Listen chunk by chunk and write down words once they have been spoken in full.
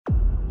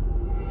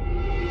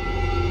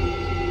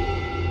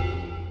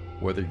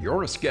Whether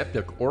you're a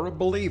skeptic or a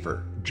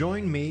believer,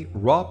 join me,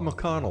 Rob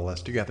McConnell,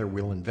 as together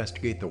we'll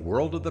investigate the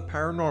world of the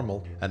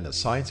paranormal and the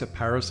science of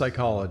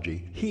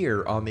parapsychology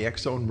here on the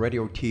X-Zone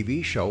Radio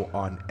TV show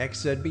on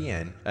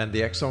XZBN and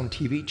the X-Zone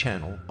TV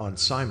channel on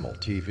Simul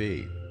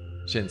TV.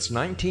 Since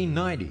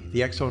 1990,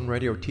 the X-Zone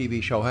Radio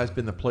TV show has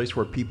been the place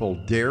where people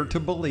dare to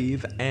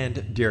believe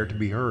and dare to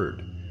be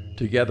heard.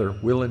 Together,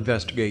 we'll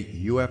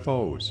investigate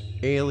UFOs,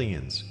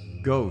 aliens,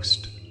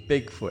 ghosts,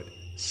 Bigfoot,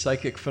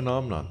 psychic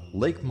phenomenon,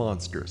 lake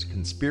monsters,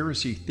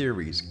 conspiracy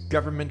theories,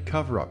 government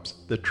cover-ups,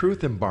 the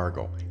truth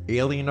embargo,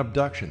 alien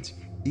abductions,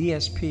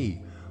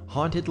 ESP,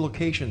 haunted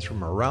locations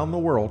from around the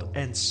world,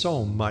 and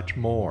so much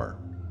more.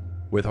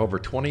 With over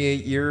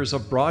 28 years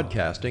of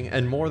broadcasting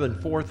and more than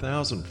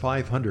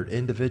 4,500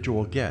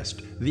 individual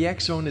guests, the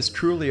X-Zone is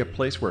truly a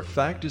place where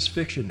fact is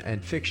fiction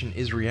and fiction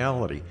is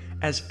reality,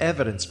 as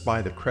evidenced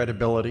by the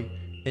credibility,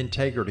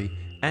 integrity,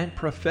 and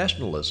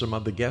professionalism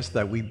of the guests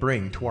that we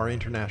bring to our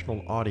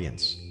international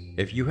audience.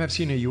 If you have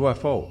seen a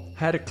UFO,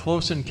 had a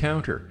close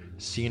encounter,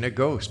 seen a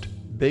ghost,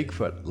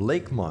 Bigfoot,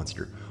 lake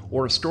monster,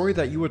 or a story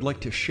that you would like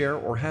to share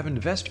or have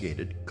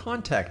investigated,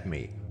 contact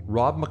me,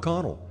 Rob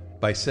McConnell,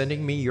 by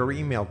sending me your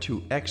email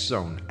to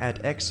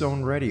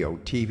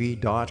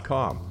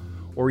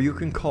xzone@xzoneradiotv.com, or you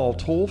can call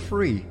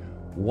toll-free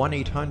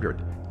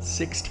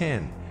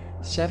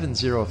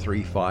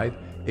 1-800-610-7035,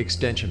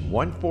 extension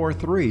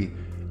 143,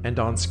 and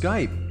on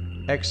Skype,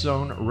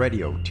 X-Zone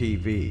Radio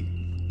TV.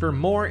 For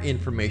more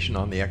information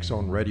on the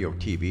X-Zone Radio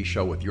TV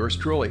show with yours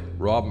truly,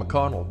 Rob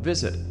McConnell,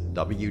 visit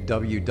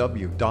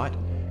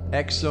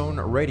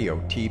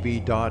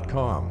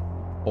www.xzoneradiotv.com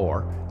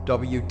or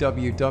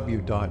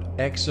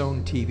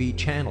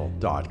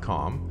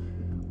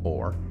www.xzonetvchannel.com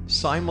or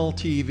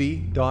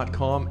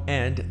simultv.com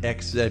and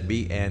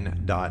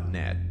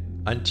xzbn.net.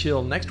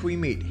 Until next we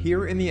meet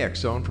here in the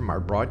X-Zone from our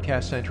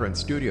broadcast center and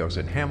studios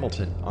in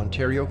Hamilton,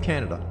 Ontario,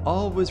 Canada,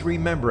 always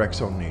remember,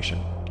 X-Zone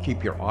Nation,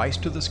 keep your eyes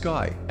to the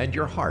sky and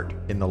your heart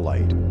in the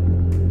light.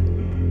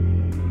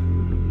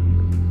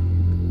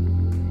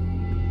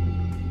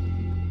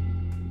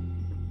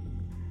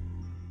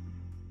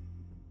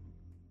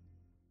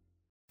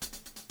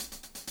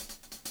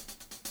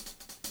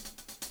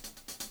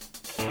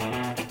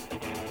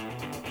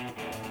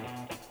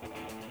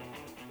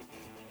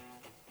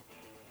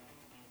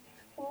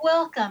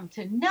 Welcome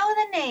to Know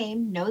the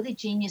Name, Know the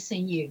Genius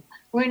in You,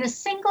 where in a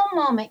single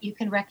moment you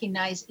can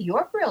recognize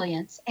your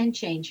brilliance and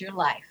change your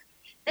life.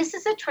 This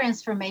is a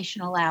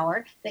transformational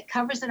hour that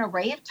covers an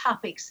array of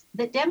topics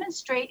that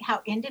demonstrate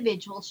how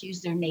individuals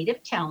use their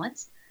native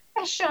talents,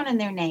 as shown in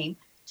their name,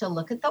 to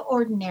look at the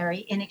ordinary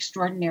in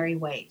extraordinary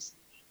ways.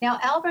 Now,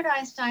 Albert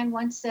Einstein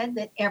once said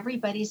that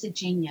everybody's a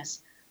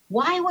genius.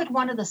 Why would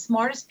one of the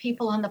smartest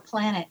people on the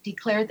planet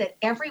declare that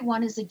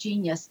everyone is a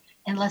genius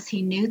unless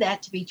he knew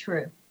that to be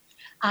true?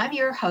 I'm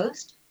your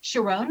host,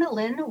 Sharon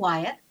Lynn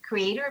Wyatt,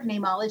 creator of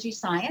Namology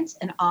Science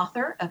and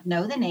author of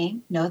Know the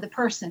Name, Know the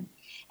Person.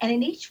 And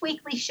in each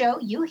weekly show,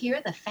 you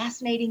hear the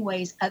fascinating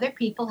ways other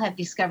people have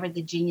discovered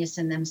the genius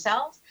in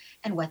themselves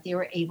and what they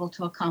were able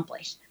to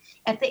accomplish.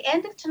 At the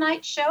end of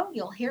tonight's show,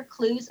 you'll hear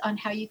clues on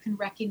how you can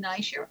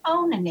recognize your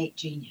own innate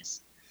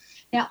genius.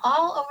 Now,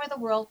 all over the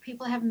world,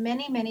 people have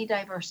many, many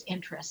diverse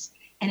interests.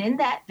 And in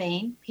that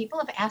vein, people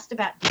have asked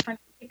about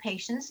different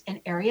occupations and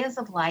areas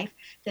of life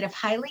that have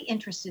highly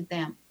interested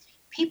them.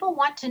 People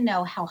want to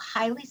know how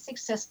highly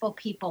successful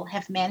people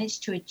have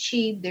managed to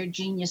achieve their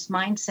genius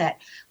mindset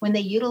when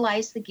they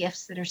utilize the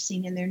gifts that are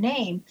seen in their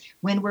name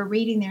when we're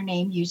reading their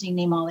name using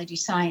Namology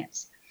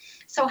Science.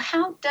 So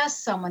how does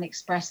someone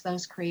express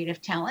those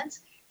creative talents,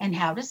 and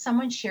how does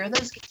someone share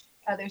those gifts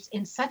with others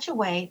in such a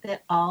way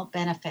that all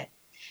benefit?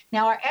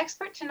 Now, our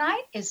expert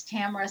tonight is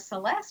Tamara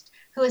Celeste,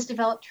 who has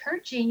developed her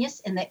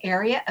genius in the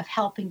area of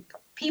helping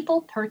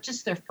people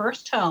purchase their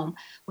first home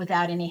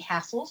without any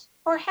hassles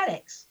or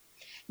headaches.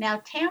 Now,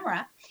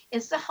 Tamara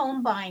is the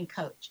home buying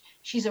coach.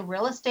 She's a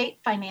real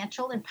estate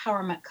financial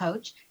empowerment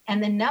coach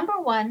and the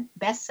 #1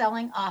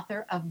 best-selling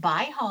author of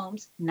Buy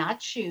Homes,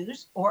 Not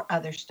Shoes or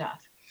Other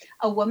Stuff,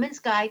 a woman's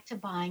guide to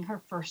buying her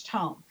first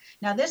home.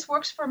 Now, this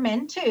works for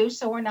men too,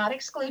 so we're not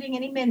excluding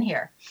any men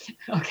here,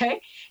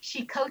 okay?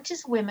 She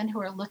coaches women who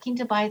are looking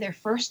to buy their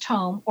first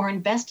home or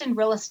invest in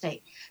real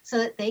estate so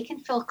that they can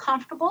feel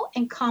comfortable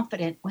and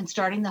confident when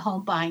starting the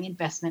home buying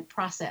investment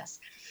process.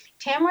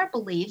 Tamara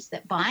believes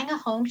that buying a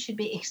home should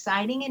be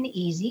exciting and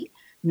easy,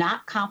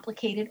 not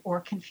complicated or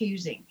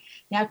confusing.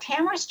 Now,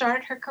 Tamara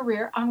started her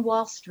career on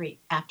Wall Street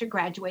after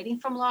graduating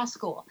from law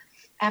school.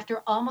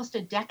 After almost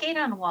a decade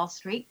on Wall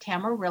Street,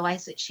 Tamara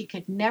realized that she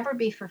could never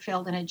be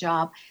fulfilled in a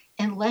job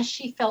unless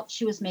she felt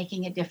she was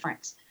making a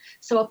difference.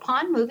 So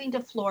upon moving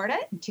to Florida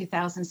in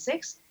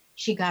 2006,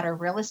 she got her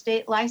real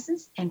estate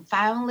license and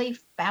finally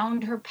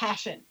found her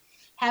passion.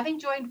 Having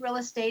joined real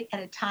estate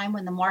at a time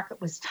when the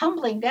market was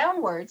tumbling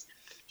downwards,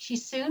 she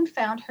soon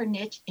found her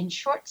niche in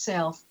short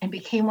sales and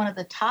became one of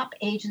the top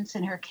agents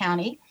in her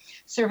county,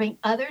 serving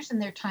others in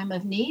their time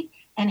of need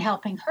and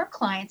helping her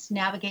clients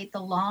navigate the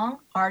long,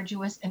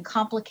 arduous, and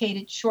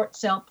complicated short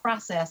sale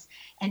process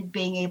and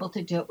being able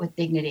to do it with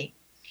dignity.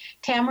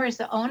 Tamara is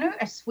the owner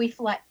of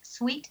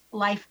Sweet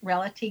Life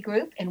Realty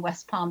Group in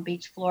West Palm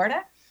Beach,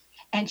 Florida,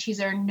 and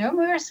she's earned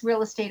numerous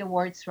real estate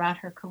awards throughout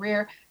her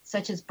career,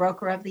 such as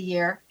Broker of the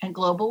Year and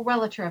Global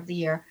Realtor of the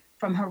Year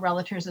from her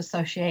Realtors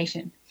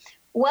Association.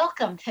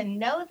 Welcome to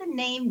Know the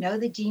Name, Know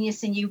the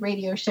Genius in You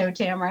radio show,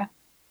 Tamara.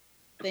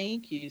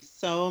 Thank you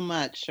so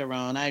much,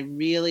 Sharon.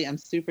 I'm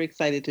super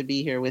excited to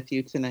be here with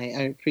you tonight.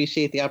 I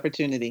appreciate the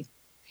opportunity.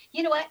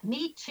 You know what?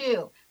 Me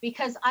too,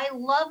 because I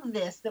love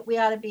this, that we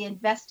ought to be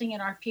investing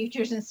in our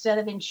futures instead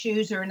of in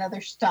shoes or in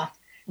other stuff,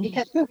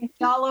 because we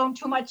all own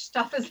too much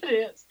stuff as it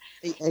is.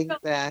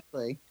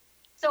 Exactly.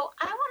 So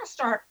I want to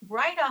start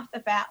right off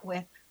the bat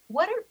with,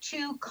 what are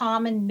two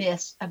common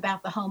myths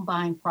about the home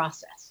buying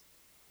process?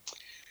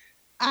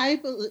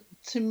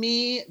 To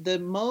me, the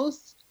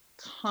most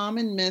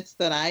common myths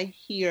that I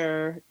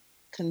hear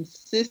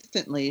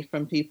consistently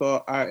from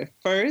people are,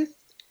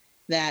 first,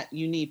 that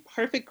you need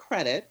perfect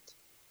credit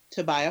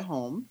to buy a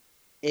home.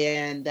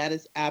 And that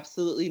is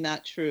absolutely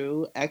not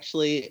true.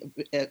 Actually,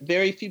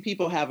 very few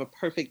people have a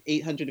perfect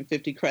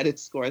 850 credit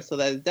score. So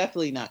that is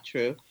definitely not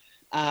true.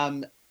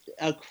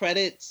 A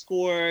credit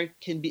score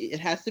it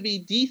has to be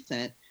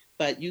decent,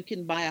 but you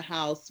can buy a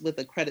house with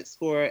a credit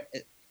score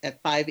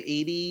at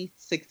 580,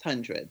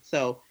 600.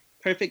 So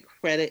perfect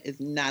credit is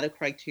not a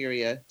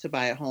criteria to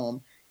buy a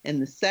home.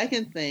 And the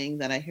second thing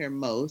that I hear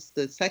most,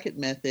 the second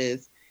myth,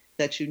 is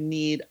that you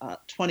need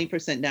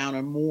 20% down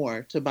or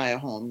more to buy a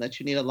home, that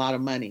you need a lot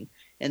of money.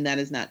 And that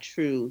is not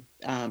true.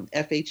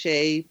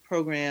 FHA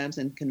programs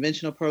and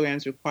conventional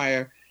programs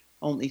require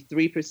only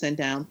 3%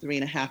 down,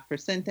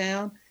 3.5%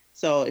 down.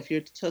 So if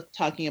you're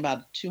talking about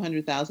a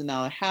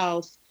 $200,000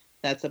 house,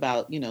 that's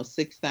about,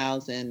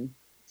 $6,000,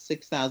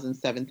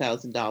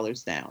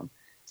 $7,000 down.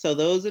 So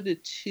those are the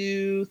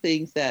two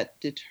things that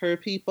deter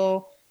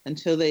people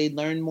until they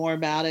learn more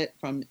about it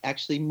from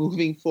actually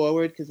moving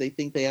forward, because they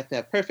think they have to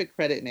have perfect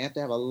credit and they have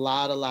to have a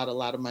lot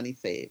of money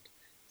saved.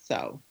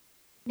 So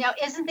now,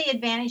 isn't the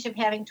advantage of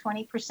having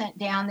 20%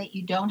 down that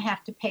you don't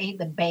have to pay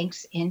the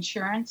bank's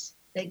insurance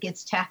that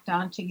gets tacked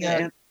onto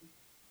your...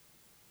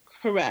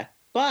 Correct.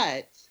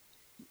 But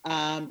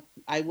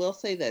I will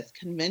say this,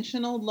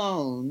 conventional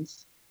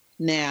loans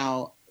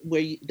now,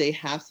 where they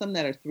have some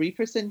that are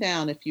 3%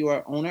 down if you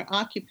are owner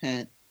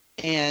occupant,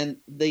 and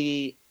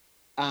the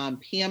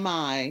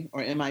PMI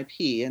or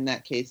MIP, in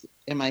that case,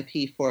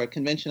 MIP for a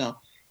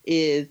conventional,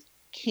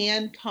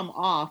 can come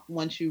off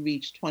once you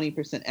reach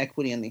 20%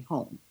 equity in the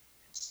home.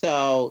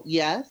 So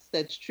yes,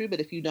 that's true. But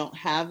if you don't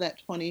have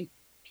that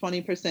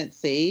 20%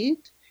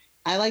 saved,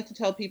 I like to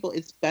tell people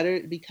it's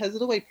better, because of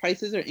the way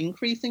prices are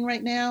increasing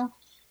right now,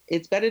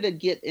 it's better to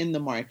get in the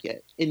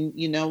market. And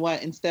you know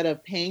what? Instead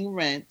of paying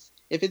rent,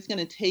 if it's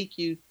going to take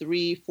you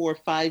 3, 4,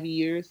 5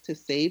 years to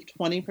save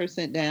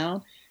 20%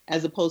 down,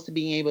 as opposed to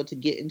being able to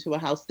get into a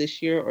house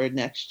this year or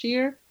next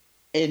year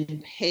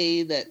and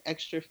pay that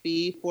extra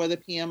fee for the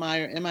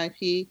PMI or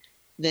MIP,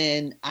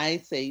 then I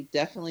say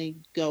definitely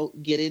go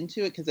get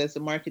into it, because as the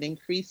market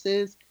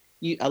increases,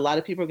 a lot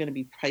of people are going to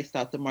be priced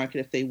out the market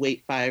if they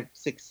wait 5,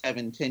 6,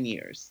 7, 10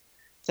 years.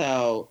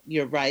 So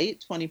you're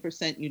right,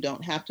 20%, you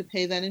don't have to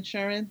pay that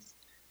insurance.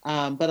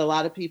 But a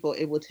lot of people,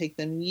 it will take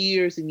them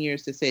years and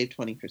years to save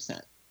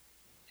 20%.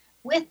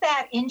 With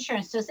that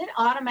insurance, does it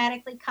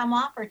automatically come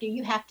off, or do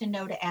you have to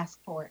know to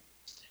ask for it?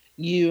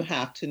 You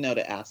have to know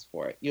to ask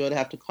for it. You would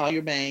have to call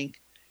your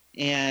bank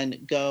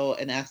and go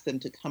and ask them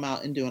to come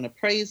out and do an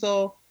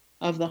appraisal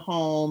of the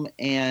home.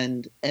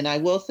 And I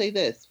will say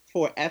this,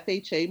 for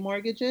FHA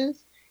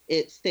mortgages,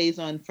 it stays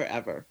on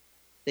forever.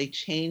 They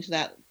changed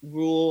that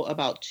rule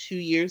about 2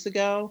 years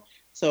ago.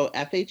 So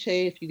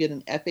FHA, if you get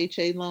an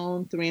FHA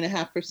loan,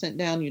 3.5%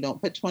 down, you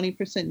don't put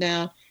 20%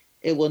 down,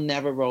 it will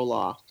never roll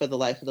off for the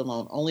life of the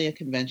loan, only a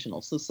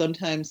conventional. So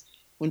sometimes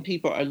when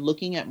people are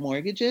looking at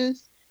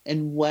mortgages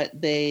and what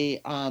they're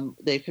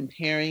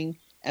comparing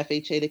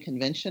FHA to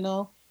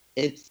conventional,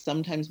 it's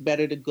sometimes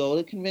better to go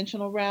the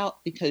conventional route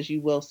because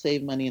you will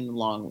save money in the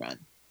long run.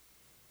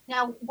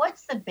 Now,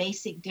 what's the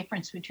basic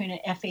difference between an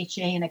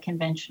FHA and a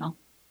conventional?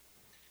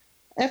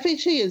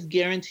 FHA is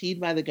guaranteed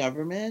by the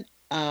government.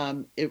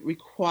 It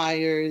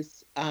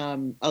requires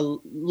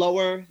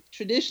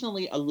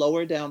traditionally a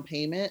lower down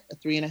payment,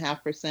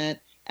 3.5%,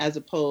 as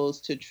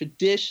opposed to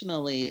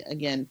traditionally,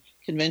 again,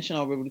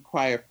 conventional would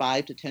require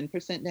 5 to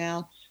 10%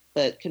 down,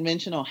 but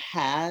conventional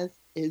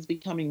is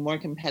becoming more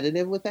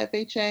competitive with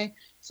FHA.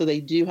 So they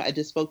do, I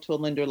just spoke to a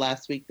lender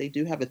last week, they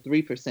do have a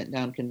 3%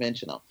 down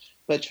conventional,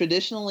 but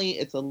traditionally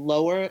it's a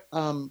lower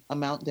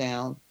amount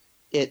down.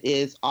 It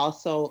is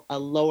also a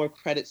lower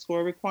credit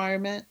score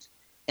requirement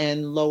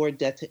and lower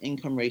debt to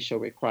income ratio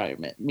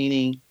requirement,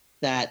 meaning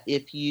that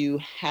if you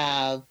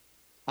have,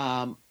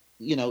 when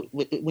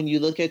you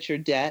look at your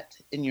debt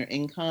and your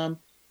income,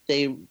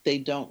 they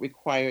don't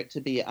require it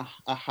to be a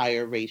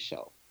higher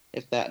ratio,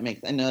 if that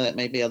makes, I know that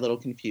may be a little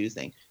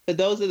confusing, but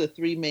those are the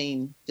three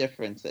main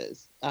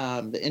differences: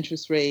 the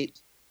interest rate,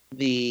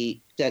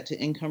 the debt to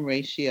income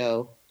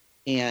ratio,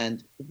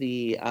 and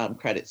the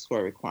credit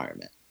score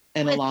requirement,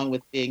 and along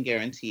with being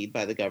guaranteed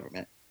by the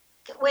government.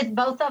 With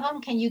both of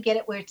them, can you get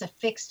it where it's a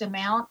fixed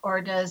amount,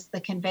 or does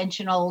the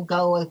conventional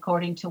go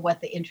according to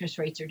what the interest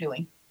rates are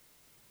doing?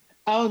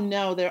 Oh,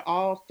 no, they're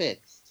all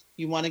fixed.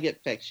 You want to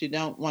get fixed. You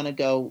don't want to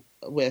go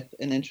with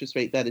an interest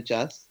rate that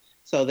adjusts.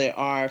 So they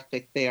are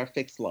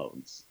fixed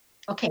loans.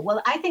 Okay,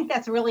 well, I think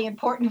that's really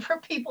important for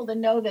people to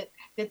know that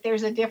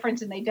there's a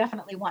difference, and they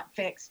definitely want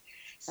fixed.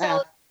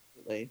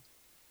 Absolutely.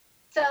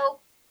 So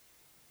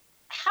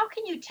how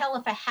can you tell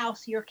if a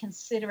house you're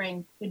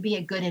considering would be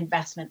a good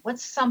investment?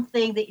 What's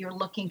something that you're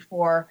looking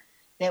for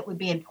that would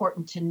be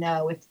important to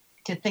know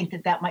to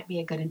think that might be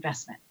a good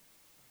investment?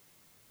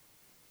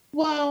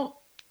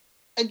 Well,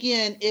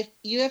 again, if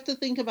you have to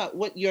think about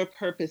what your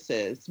purpose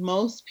is.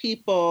 Most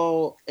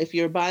people, if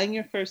you're buying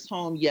your first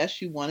home,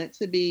 yes, you want it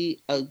to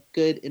be a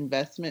good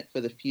investment for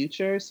the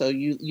future. So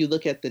you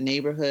look at the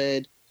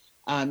neighborhood,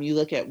 you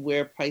look at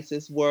where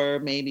prices were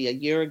maybe a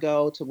year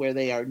ago to where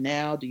they are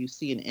now. Do you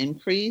see an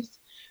increase?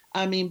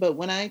 But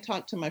when I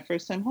talk to my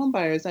first-time home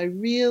buyers, I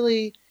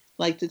really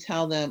like to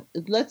tell them,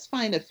 let's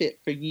find a fit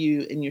for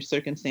you and your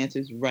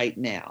circumstances right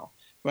now.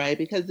 Right?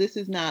 Because this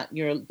does not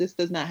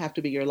have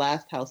to be your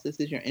last house. This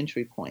is your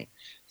entry point.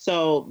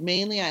 So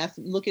mainly I ask,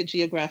 look at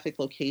geographic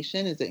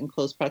location. Is it in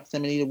close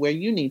proximity to where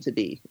you need to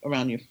be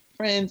around your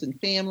friends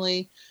and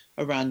family,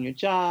 around your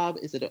job?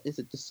 Is it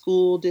the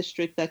school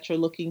district that you're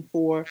looking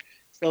for?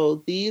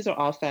 So these are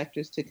all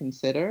factors to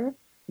consider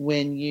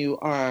when you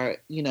are,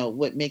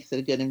 what makes it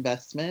a good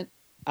investment.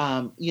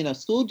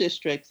 School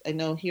districts, I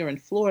know here in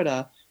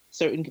Florida,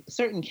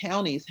 certain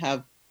counties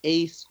have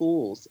A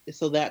schools,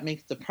 so that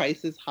makes the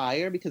prices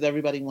higher because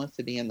everybody wants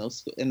to be in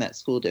that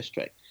school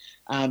district.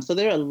 So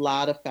there are a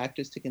lot of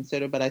factors to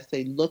consider, but I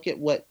say look at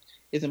what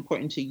is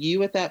important to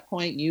you at that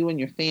point, you and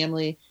your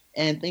family,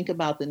 and think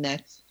about the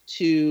next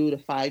 2 to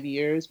 5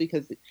 years,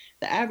 because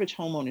the average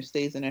homeowner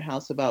stays in their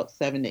house about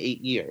 7 to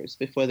 8 years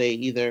before they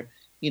either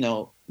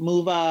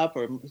move up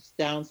or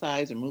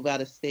downsize or move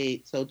out of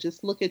state. So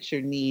just look at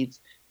your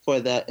needs for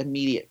the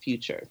immediate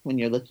future when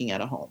you're looking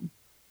at a home.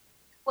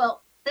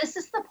 Well, this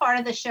is the part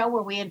of the show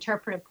where we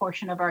interpret a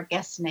portion of our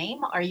guest's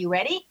name. Are you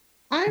ready?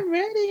 I'm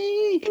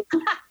ready.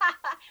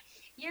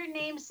 Your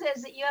name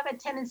says that you have a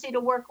tendency to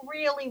work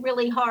really,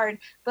 really hard.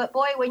 But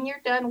boy, when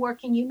you're done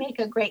working, you make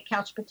a great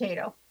couch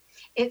potato.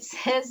 It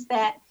says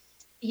that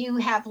you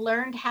have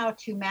learned how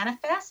to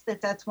manifest,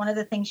 that's one of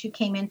the things you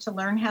came in to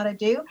learn how to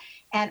do,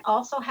 and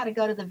also how to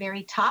go to the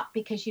very top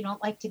because you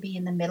don't like to be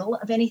in the middle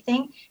of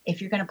anything.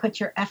 If you're going to put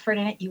your effort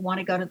in it, you want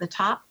to go to the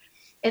top.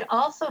 It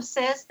also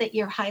says that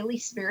you're highly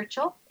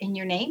spiritual in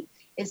your name.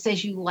 It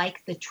says you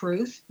like the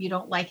truth. You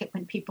don't like it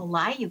when people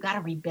lie. You got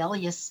a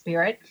rebellious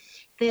spirit.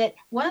 That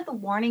one of the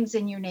warnings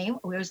in your name,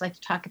 we always like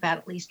to talk about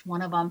at least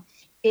one of them,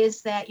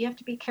 is that you have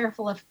to be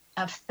careful of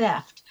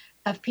theft,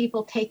 of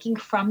people taking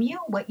from you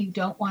what you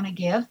don't want to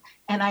give.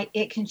 And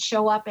it can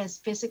show up as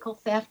physical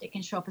theft. It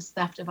can show up as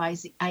theft of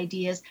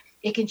ideas.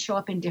 It can show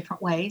up in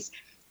different ways.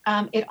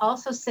 It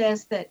also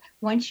says that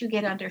once you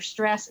get under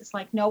stress, it's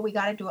like, no, we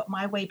got to do it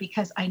my way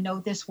because I know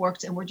this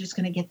works and we're just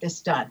going to get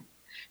this done,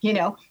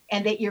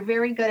 and that you're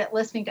very good at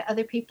listening to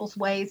other people's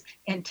ways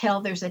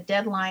until there's a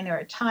deadline or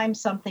a time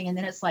something. And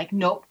then it's like,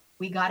 nope,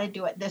 we got to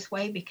do it this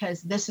way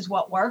because this is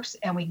what works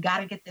and we got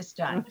to get this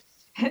done.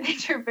 And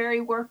that you're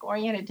very work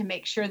oriented to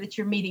make sure that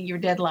you're meeting your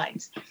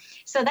deadlines.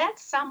 So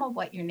that's some of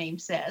what your name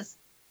says.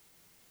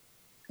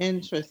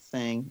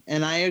 Interesting.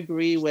 And I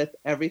agree with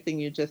everything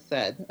you just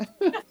said.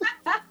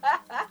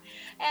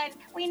 And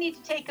we need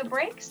to take a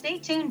break. Stay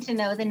tuned to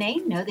Know the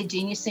Name, Know the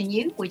Genius in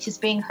You, which is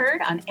being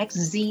heard on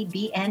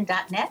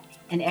xzbn.net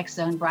and X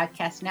Zone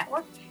Broadcast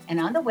Network, and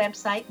on the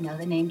website,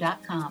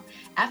 knowthename.com.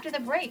 After the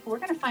break, we're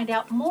going to find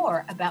out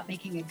more about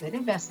making a good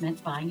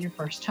investment buying your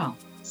first home.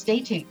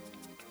 Stay tuned.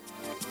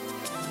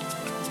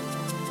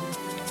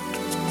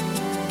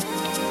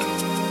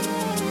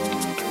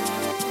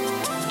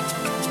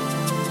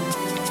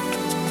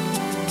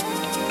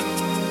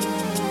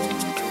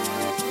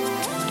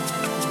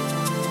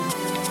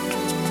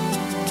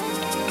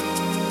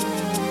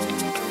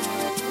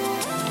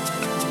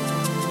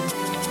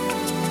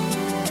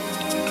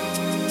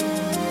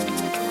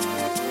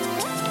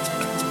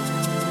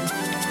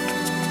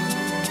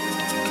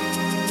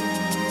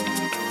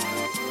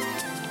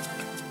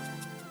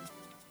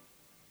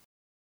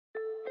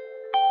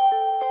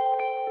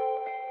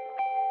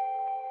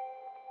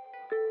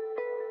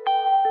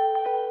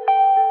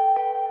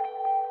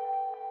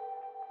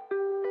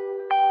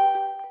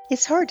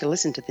 It's hard to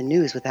listen to the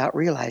news without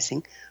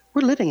realizing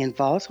we're living in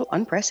volatile,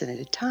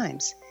 unprecedented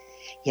times.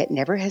 Yet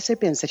never has there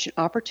been such an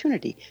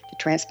opportunity to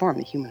transform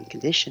the human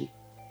condition.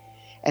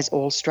 As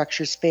old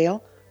structures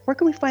fail, where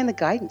can we find the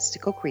guidance to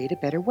co-create a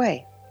better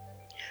way?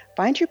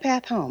 Find Your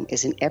Path Home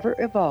is an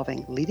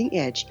ever-evolving,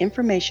 leading-edge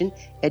information,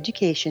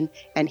 education,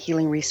 and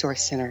healing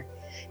resource center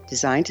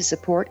designed to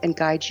support and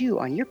guide you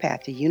on your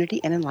path to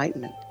unity and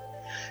enlightenment.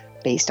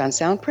 Based on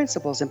sound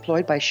principles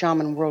employed by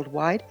shaman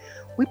worldwide,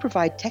 we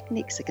provide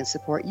techniques that can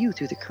support you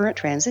through the current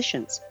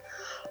transitions,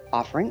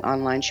 offering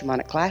online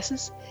shamanic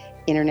classes,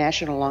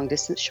 international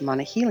long-distance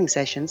shamanic healing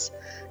sessions,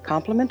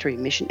 complimentary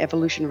Mission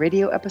Evolution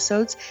radio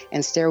episodes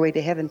and Stairway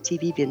to Heaven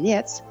TV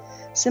vignettes,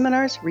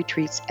 seminars,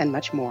 retreats, and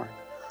much more.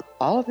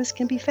 All of this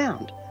can be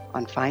found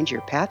on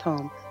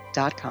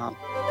findyourpathhome.com.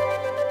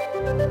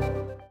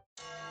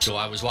 So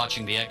I was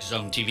watching the X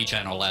Zone TV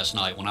channel last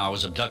night when I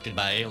was abducted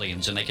by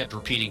aliens, and they kept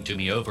repeating to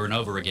me over and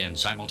over again,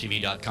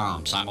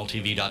 simultv.com,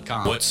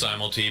 simultv.com. What's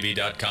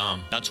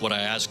simultv.com? That's what I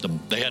asked them.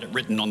 They had it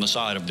written on the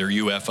side of their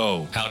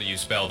UFO. How do you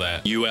spell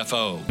that?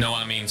 UFO. No,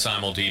 I mean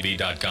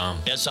simultv.com.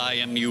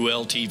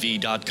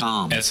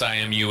 simultv.com.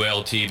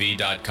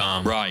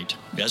 simultv.com. Right.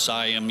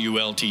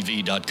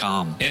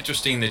 simultv.com.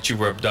 Interesting that you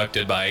were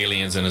abducted by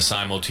aliens in a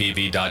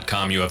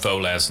simultv.com UFO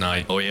last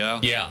night. Oh, yeah?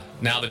 Yeah.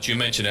 Now that you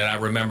mention it, I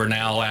remember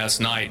now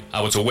last night I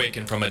was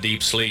awakened from a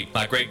deep sleep.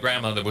 My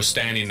great-grandmother was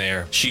standing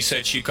there. She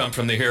said she'd come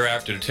from the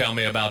hereafter to tell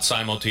me about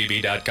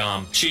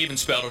simultv.com. She even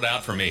spelled it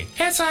out for me.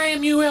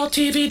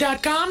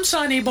 simultv.com,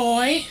 sonny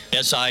boy.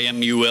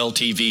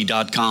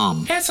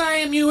 simultv.com.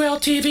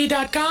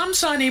 simultv.com,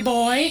 sonny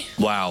boy.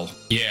 Wow.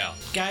 Yeah.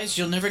 Guys,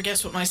 you'll never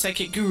guess what my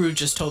psychic guru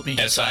just told me.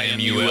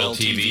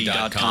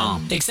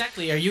 simultv.com.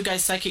 Exactly. Are you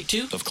guys psychic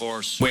too? Of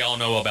course. We all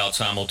know about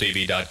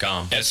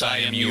simultv.com.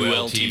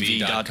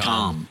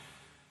 simultv.com.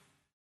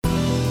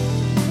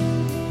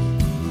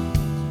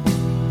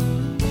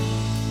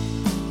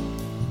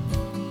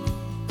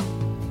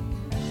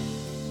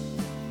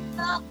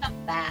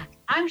 Welcome back.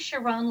 I'm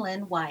Sharon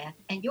Lynn Wyeth,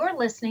 and you're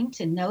listening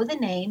to Know the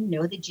Name,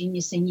 Know the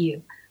Genius in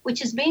You,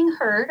 which is being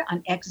heard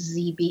on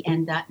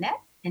xzbn.net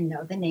and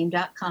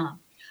knowthename.com.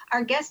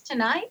 Our guest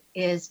tonight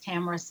is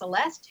Tamara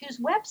Celeste, whose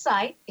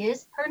website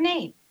is her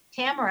name.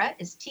 Tamara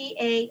is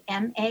Tamara,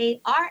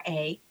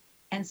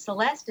 and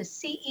Celeste is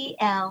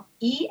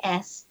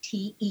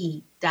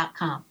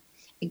CELESTE.com.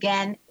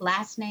 Again,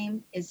 last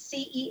name is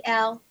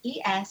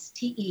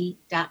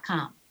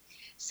CELESTE.com.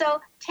 So,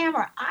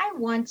 Tamara, I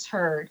once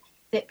heard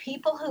that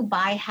people who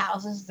buy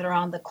houses that are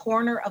on the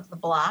corner of the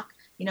block,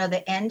 you know,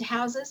 the end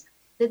houses,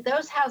 that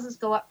those houses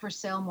go up for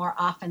sale more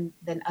often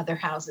than other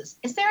houses.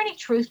 Is there any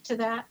truth to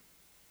that?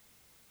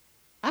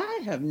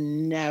 I have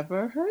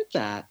never heard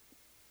that.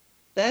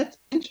 That's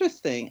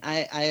interesting.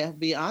 I'll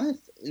be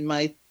honest, in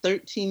my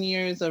 13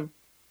 years of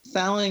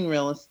selling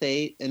real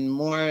estate and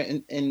more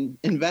in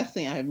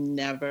investing, I've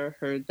never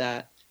heard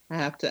that. I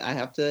have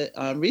to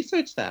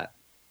research that.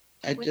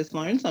 I just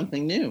learned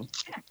something new.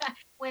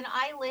 When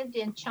I lived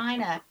in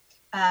China,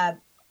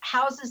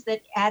 houses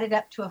that added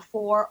up to a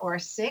 4 or a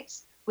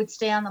 6 would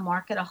stay on the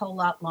market a whole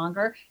lot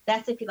longer.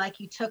 That's if you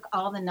took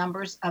all the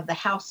numbers of the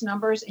house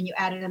numbers and you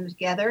added them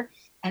together.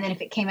 And then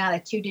if it came out a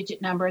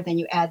 2-digit number, then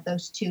you add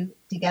those two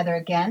together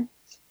again.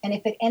 And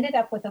if it ended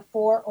up with a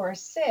 4 or a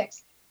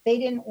 6, they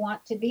didn't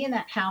want to be in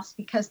that house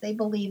because they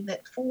believe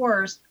that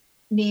 4s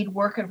need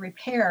work and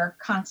repair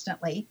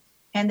constantly,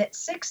 and that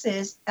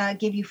 6s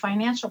give you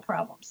financial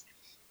problems.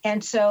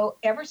 And so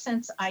ever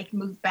since I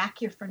moved back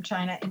here from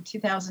China in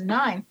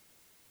 2009,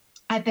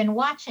 I've been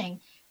watching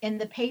in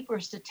the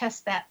papers to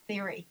test that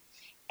theory.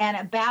 And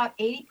about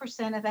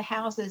 80% of the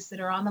houses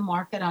that are on the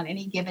market on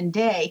any given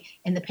day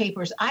in the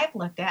papers I've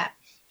looked at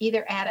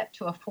either add up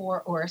to a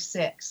 4 or a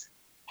 6.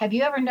 Have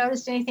you ever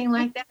noticed anything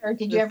like that, or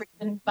did you ever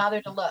even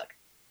bother to look?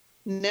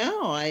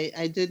 No,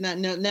 I did not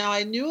know. Now,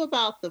 I knew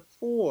about the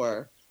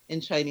 4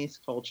 in Chinese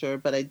culture,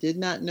 but I did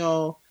not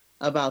know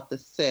about the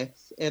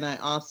 6. And I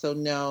also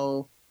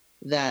know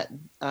that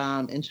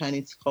in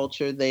Chinese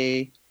culture,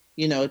 they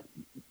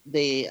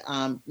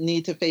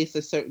need to face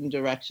a certain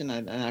direction,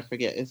 and I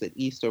forget, is it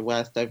east or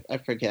west? I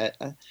forget.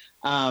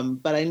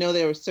 But I know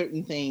there were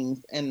certain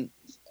things and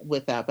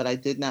with that, but I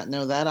did not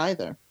know that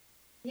either.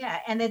 Yeah,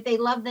 and that they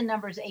love the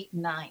numbers 8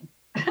 and 9.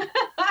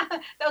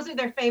 Those are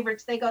their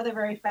favorites. They go the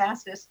very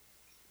fastest.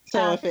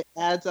 So if it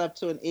adds up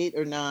to an 8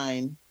 or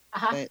 9,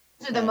 those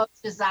are the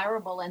most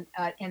desirable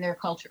in their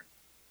culture.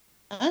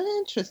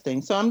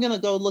 Interesting. So I'm going to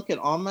go look at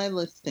all my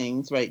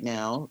listings right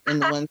now,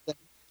 and the ones that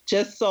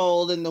just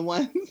sold and the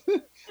ones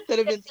that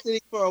have been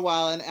sitting for a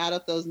while, and add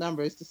up those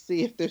numbers to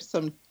see if there's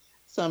some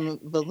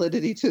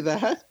validity to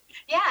that.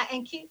 Yeah,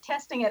 and keep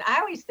testing it.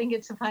 I always think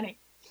it's so funny.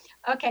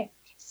 Okay,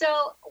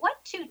 so what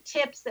 2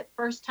 tips that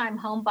first-time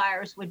home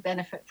buyers would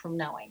benefit from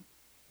knowing?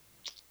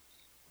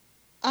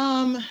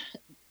 2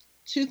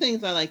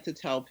 things I like to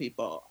tell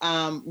people.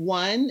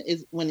 One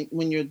is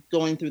when you're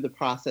going through the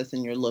process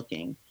and you're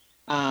looking.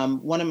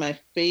 One of my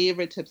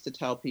favorite tips to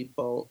tell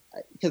people,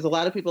 because a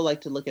lot of people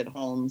like to look at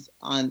homes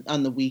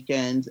on the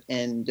weekends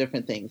and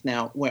different things.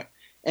 Now,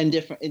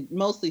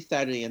 mostly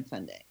Saturday and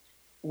Sunday.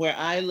 Where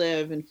I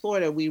live in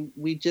Florida,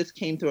 we just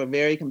came through a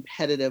very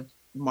competitive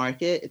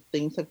market.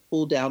 Things have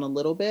cooled down a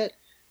little bit,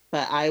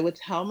 but I would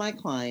tell my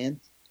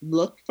clients,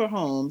 look for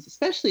homes,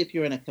 especially if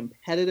you're in a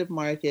competitive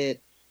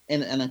market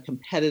and a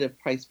competitive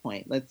price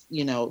point.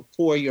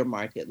 For your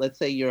market. Let's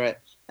say you're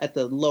at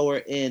the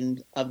lower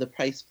end of the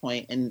price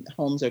point and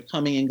homes are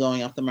coming and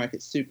going off the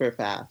market super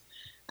fast.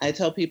 I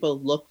tell people,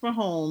 look for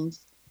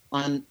homes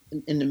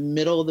in the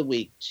middle of the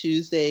week,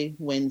 Tuesday,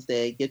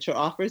 Wednesday. Get your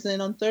offers in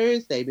on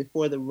Thursday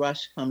before the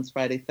rush comes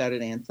Friday,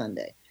 Saturday, and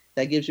Sunday.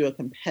 That gives you a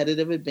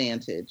competitive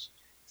advantage.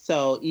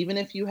 So even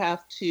if you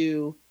have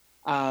to,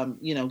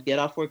 get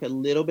off work a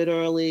little bit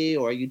early,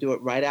 or you do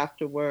it right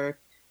after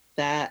work,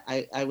 that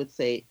I would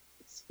say,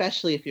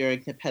 especially if you're in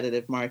a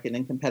competitive market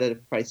and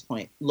competitive price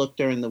point, look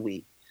during the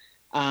week.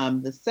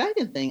 The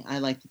second thing I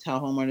like to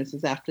tell homeowners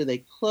is after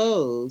they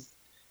close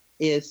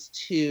is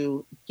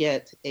to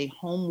get a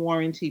home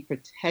warranty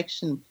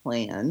protection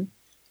plan,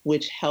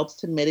 which helps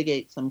to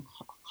mitigate some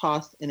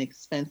cost and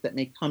expense that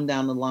may come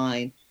down the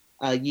line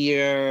a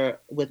year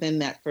within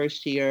that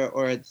first year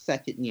or the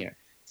second year.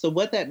 So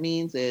what that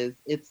means is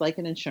it's like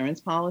an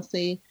insurance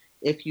policy.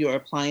 If your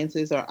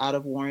appliances are out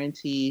of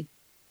warranty,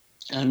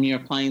 your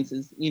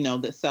appliances,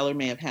 the seller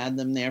may have had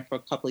them there for a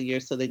couple of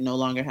years, so they no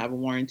longer have a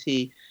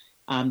warranty.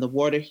 The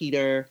water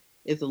heater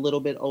is a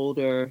little bit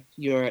older.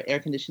 Your air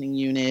conditioning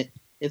unit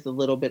is a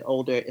little bit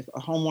older. If a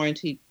home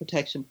warranty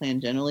protection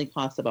plan generally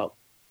costs about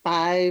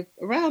depending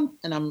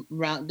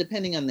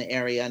on the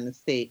area and the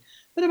state,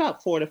 but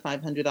about $400 to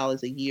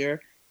 $500 a year,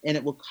 and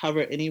it will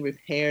cover any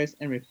repairs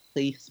and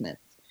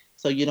replacements.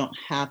 So you don't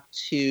have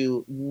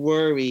to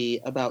worry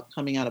about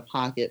coming out of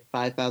pocket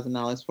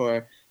 $5,000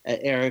 for an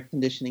air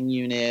conditioning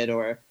unit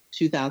or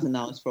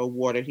 $2,000 for a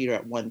water heater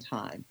at one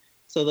time.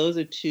 So those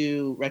are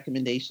two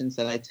recommendations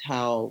that I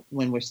tell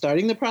when we're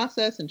starting the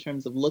process in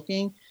terms of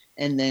looking,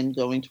 and then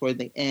going toward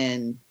the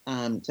end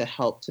to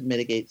help to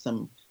mitigate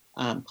some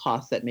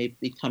costs that may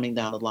be coming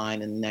down the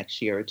line in the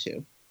next year or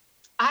two.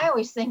 I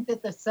always think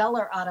that the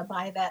seller ought to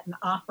buy that and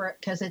offer it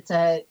because it's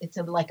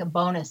like a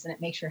bonus, and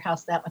it makes your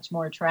house that much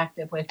more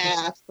attractive.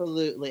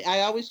 Absolutely.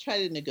 I always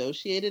try to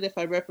negotiate it if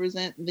I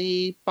represent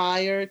the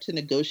buyer, to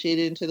negotiate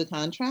it into the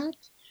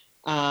contract.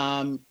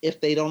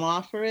 If they don't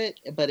offer it,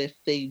 but if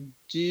they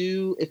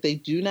do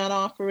not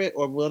offer it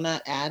or will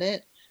not add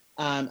it,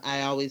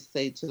 I always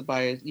say to the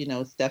buyers,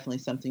 it's definitely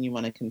something you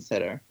want to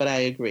consider. But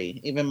I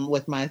agree. Even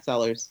with my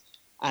sellers,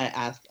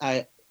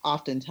 I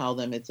often tell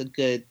them it's a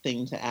good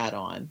thing to add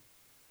on.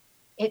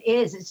 It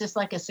is. It's just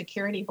like a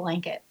security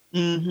blanket.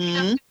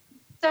 Mm-hmm.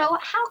 So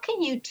how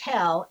can you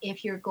tell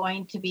if you're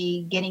going to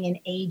be getting an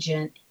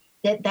agent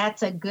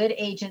that's a good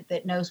agent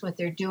that knows what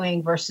they're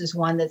doing versus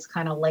one that's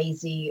kind of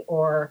lazy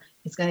or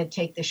is going to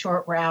take the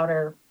short route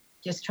or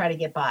just try to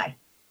get by?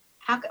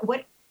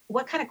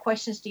 What kind of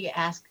questions do you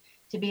ask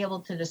to be able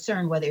to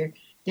discern whether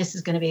this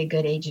is going to be a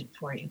good agent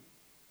for you?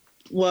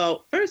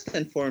 Well, first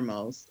and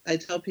foremost, I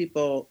tell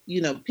people,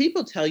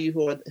 people tell you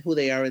who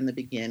they are in the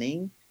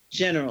beginning,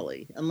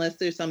 generally, unless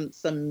there's some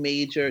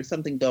major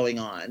something going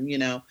on,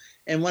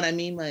 And what I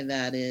mean by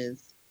that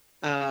is,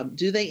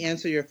 do they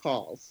answer your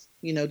calls?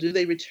 Do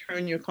they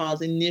return your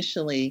calls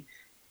initially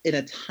in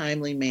a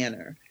timely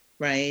manner,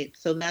 right?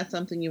 So that's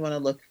something you want to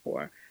look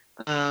for.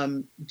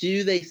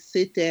 Do they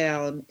sit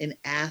down and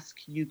ask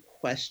you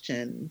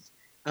questions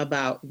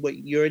about what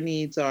your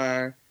needs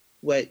are,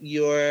 what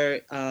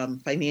your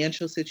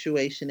financial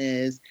situation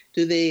is?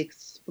 Do they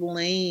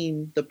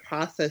explain the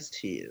process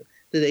to you?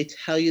 Do they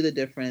tell you the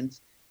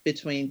difference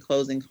between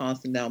closing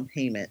costs and down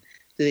payment?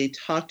 Do they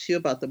talk to you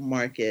about the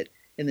market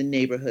and the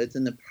neighborhoods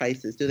and the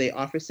prices? Do they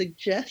offer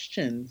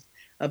suggestions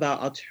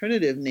about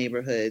alternative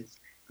neighborhoods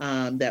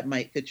that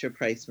might fit your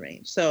price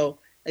range? So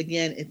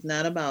again, it's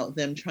not about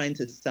them trying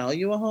to sell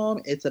you a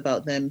home. It's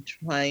about them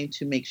trying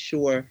to make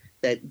sure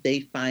that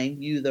they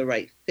find you the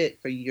right fit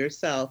for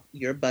yourself,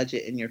 your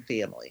budget, and your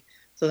family.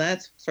 So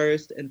that's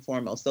first and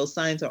foremost. Those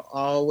signs are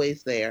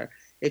always there.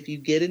 If you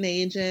get an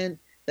agent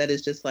that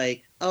is just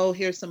like, oh,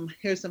 here's some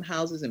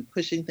houses and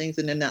pushing things,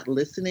 and they're not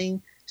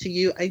listening to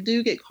you. I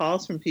do get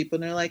calls from people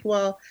and they're like,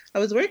 well, I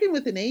was working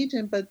with an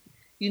agent, but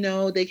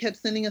they kept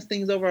sending us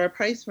things over our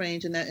price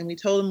range and we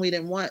told them we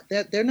didn't want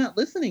that. They're not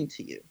listening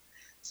to you.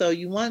 So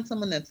you want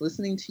someone that's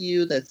listening to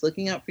you, that's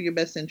looking out for your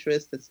best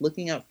interest, that's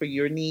looking out for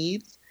your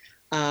needs.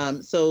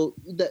 So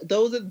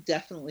those are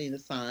definitely the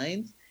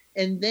signs.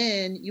 And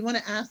then you want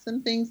to ask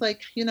them things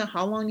like,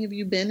 how long have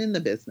you been in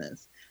the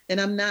business? And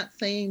I'm not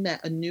saying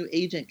that a new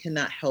agent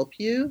cannot help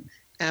you.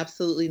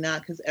 Absolutely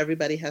not, because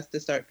everybody has to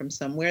start from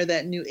somewhere.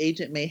 That new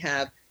agent may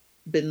have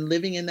been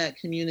living in that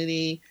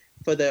community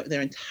for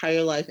their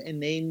entire life,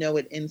 and they know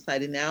it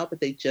inside and out, but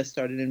they just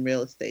started in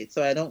real estate.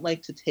 So I don't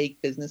like to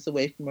take business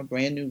away from a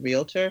brand new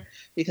realtor,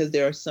 because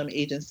there are some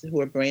agents who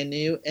are brand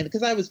new, and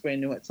because I was brand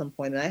new at some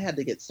point and I had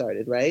to get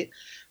started, right?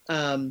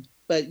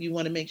 But you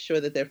want to make sure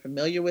that they're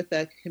familiar with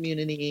that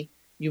community.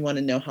 You want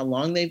to know how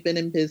long they've been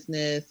in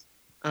business.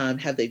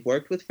 Have they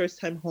worked with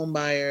first-time home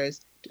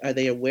buyers? Are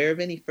they aware of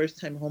any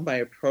first-time home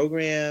buyer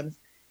programs?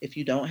 If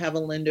you don't have a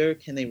lender,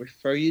 can they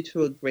refer you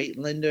to a great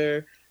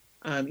lender?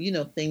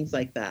 Things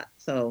like that.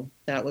 So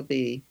that would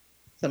be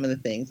some of the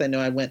things. I know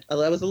I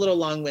was a little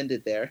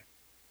long-winded there.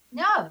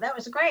 No, that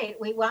was great.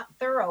 We want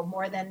thorough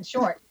more than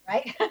short,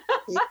 right?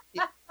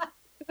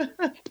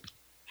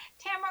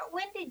 Tamara,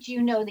 when did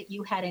you know that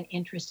you had an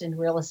interest in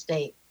real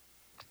estate?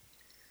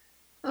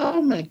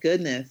 Oh my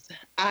goodness.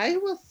 I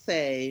will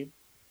say,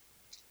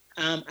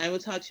 I will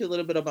talk to you a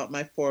little bit about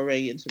my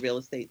foray into real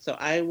estate. So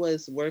I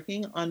was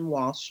working on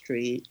Wall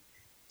Street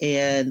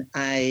and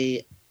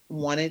I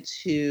wanted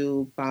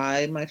to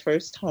buy my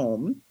first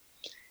home.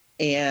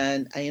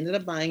 And I ended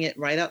up buying it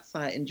right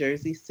outside in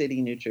Jersey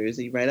City, New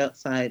Jersey,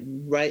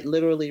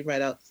 literally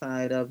right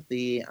outside of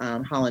the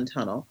Holland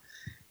Tunnel.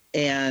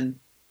 And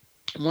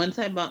once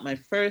I bought my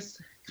first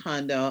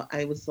condo,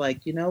 I was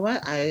like, you know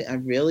what? I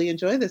really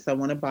enjoy this. I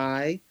want to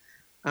buy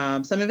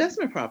some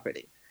investment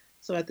property.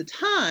 So at the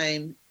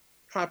time,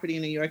 property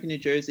in New York and New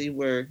Jersey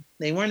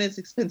they weren't as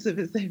expensive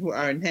as they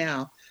are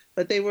now,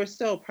 but they were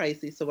still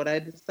pricey. So what I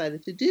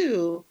decided to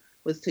do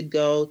was to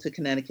go to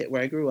Connecticut,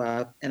 where I grew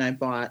up, and I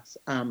bought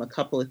a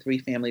couple of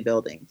 3-family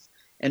buildings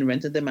and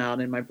rented them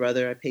out. And I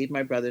paid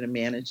my brother to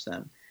manage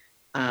them.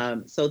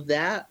 So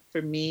that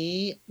for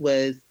me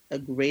was a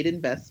great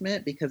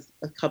investment, because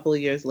a couple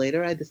of years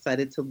later, I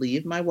decided to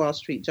leave my Wall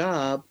Street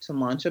job to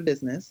launch a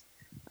business.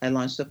 I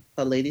launched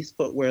a ladies'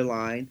 footwear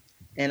line,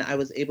 and I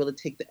was able to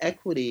take the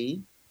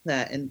equity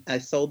and I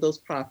sold those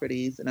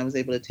properties, and I was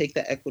able to take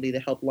the equity to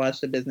help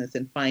launch the business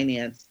and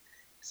finance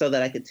so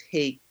that I could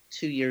take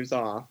 2 years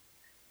off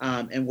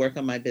and work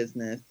on my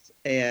business.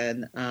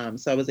 And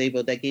so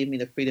that gave me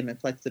the freedom and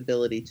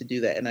flexibility to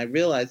do that. And I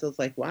realized, I was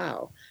like,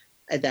 wow,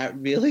 that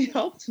really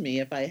helped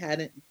me. If I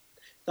hadn't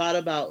thought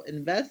about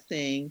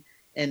investing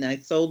and I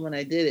sold when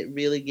I did, it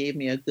really gave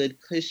me a good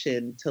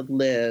cushion to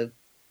live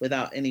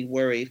without any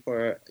worry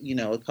for,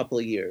 a couple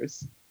of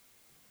years.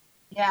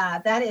 Yeah,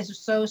 that is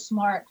so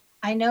smart.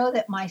 I know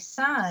that my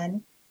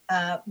son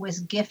was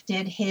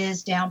gifted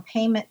his down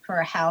payment for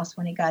a house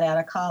when he got out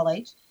of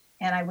college.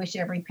 And I wish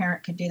every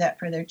parent could do that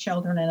for their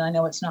children. And I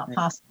know it's not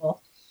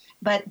possible.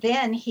 But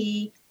then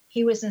he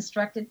was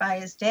instructed by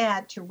his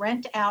dad to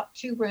rent out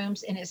 2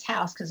 rooms in his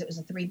house, because it was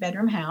a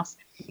 3-bedroom house.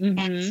 Mm-hmm.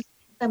 And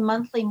the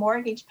monthly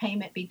mortgage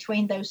payment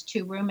between those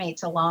 2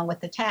 roommates, along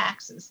with the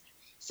taxes,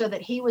 so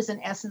that he was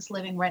in essence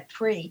living rent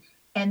free.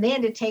 And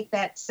then to take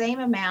that same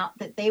amount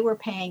that they were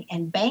paying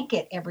and bank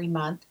it every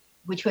month,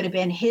 which would have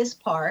been his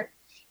part.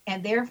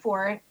 And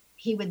therefore,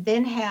 he would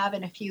then have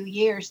in a few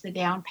years the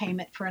down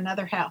payment for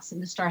another house,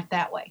 and to start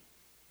that way.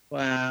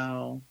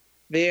 Wow.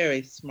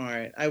 Very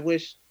smart. I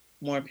wish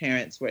more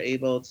parents were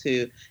able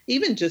to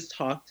even just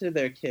talk to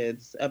their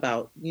kids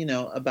about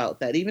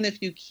that. Even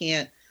if you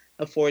can't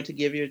afford to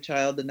give your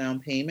child the down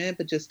payment,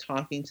 but just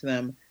talking to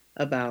them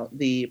about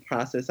the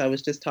process. I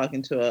was just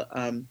talking to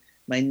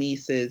my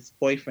niece's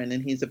boyfriend,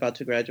 and he's about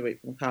to graduate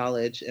from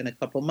college in a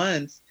couple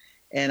months.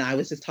 And I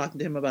was just talking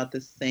to him about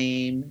the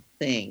same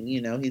thing.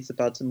 He's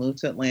about to move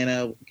to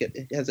Atlanta,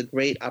 has a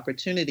great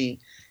opportunity.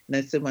 And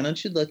I said, why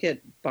don't you look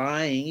at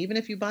buying, even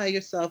if you buy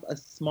yourself a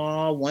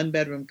small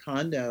 1-bedroom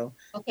condo.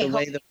 Okay, we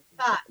want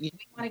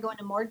to go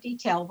into more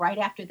detail right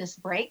after this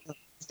break.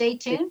 Stay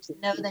tuned to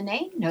Know the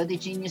Name, Know the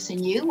Genius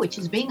in You, which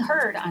is being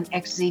heard on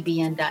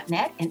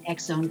xzbn.net and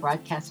X Zone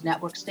Broadcast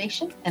Network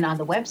station, and on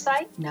the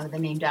website,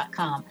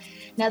 knowthename.com.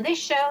 Now, this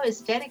show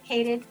is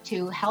dedicated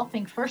to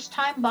helping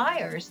first-time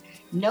buyers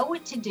know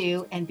what to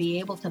do and be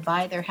able to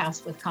buy their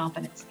house with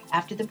confidence.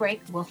 After the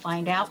break, we'll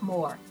find out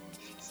more.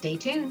 Stay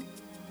tuned.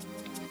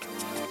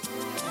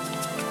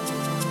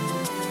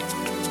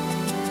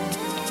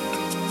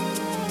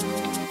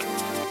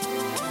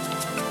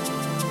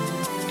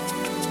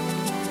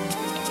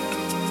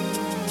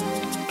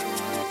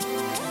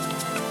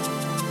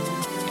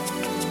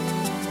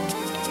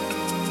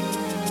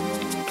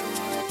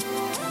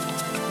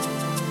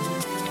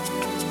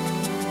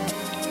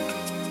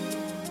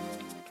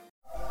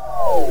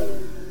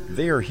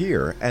 They are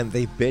here, and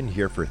they've been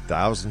here for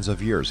thousands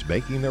of years,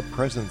 making their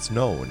presence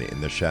known in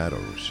the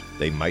shadows.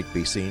 They might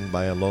be seen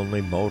by a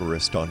lonely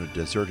motorist on a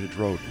deserted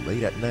road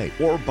late at night,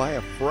 or by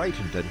a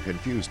frightened and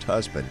confused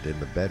husband in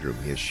the bedroom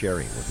he is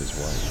sharing with his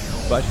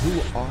wife. But who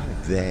are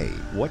they?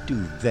 What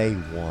do they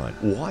want?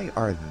 Why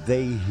are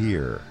they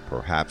here?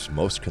 Perhaps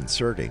most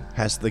concerning,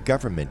 has the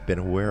government been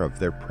aware of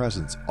their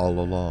presence all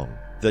along?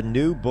 The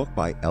new book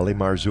by Ellie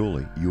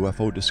Marzulli,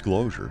 UFO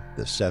Disclosure,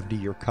 the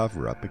 70-year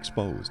cover-up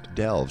exposed,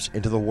 delves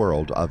into the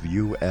world of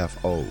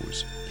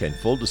UFOs. Can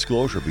full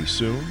disclosure be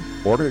soon?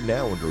 Order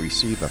now and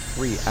receive a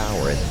free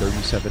hour and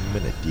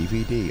 37-minute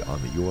DVD on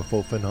the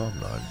UFO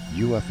phenomenon.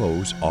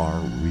 UFOs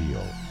are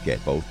real.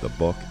 Get both the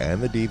book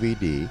and the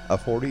DVD, a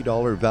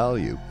 $40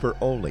 value, for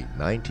only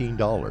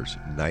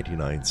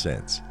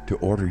 $19.99. To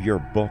order your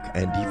book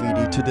and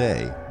DVD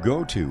today,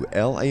 go to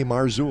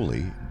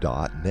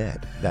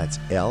lamarzulli.net. That's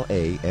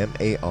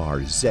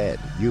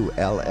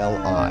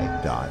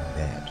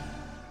LAMARZULLI.net.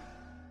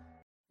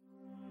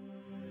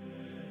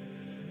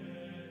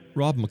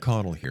 Rob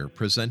McConnell here,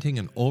 presenting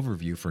an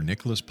overview for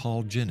Nicholas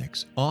Paul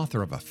Jennings,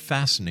 author of a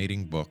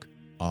fascinating book,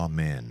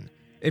 Amen.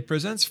 It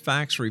presents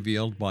facts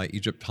revealed by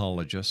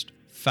Egyptologists,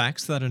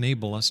 facts that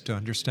enable us to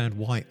understand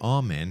why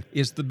Amen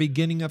is the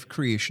beginning of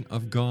creation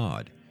of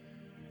God.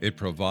 It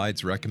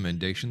provides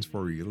recommendations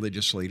for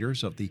religious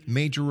leaders of the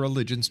major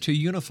religions to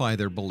unify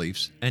their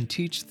beliefs and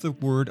teach the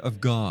Word of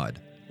God.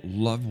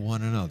 Love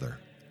one another.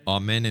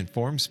 Amen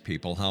informs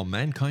people how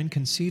mankind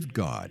conceived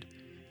God.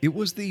 It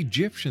was the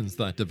Egyptians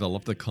that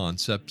developed the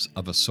concepts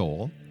of a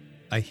soul,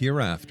 a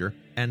hereafter,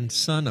 and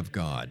Son of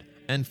God.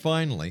 And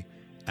finally,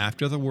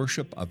 after the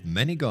worship of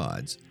many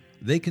gods,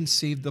 they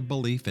conceived the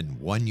belief in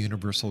one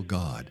universal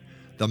God,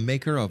 the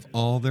maker of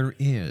all there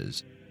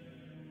is.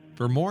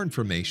 For more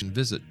information,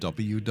 visit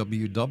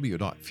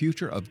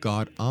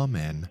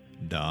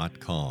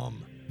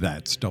www.futureofgodamen.com.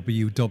 That's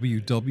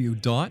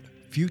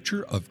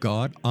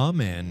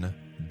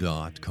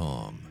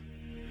www.futureofgodamen.com.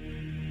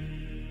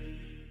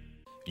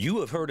 You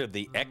have heard of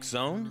the X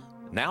Zone?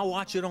 Now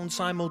watch it on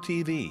Simul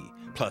TV,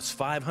 plus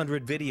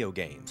 500 video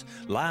games,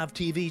 live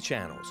TV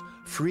channels,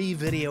 free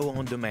video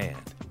on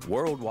demand,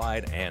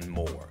 worldwide, and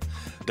more.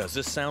 Does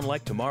this sound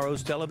like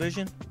tomorrow's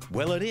television?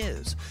 Well, it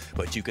is,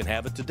 but you can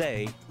have it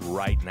today,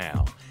 right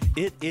now.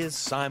 It is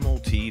Simul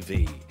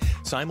TV.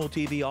 Simul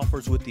TV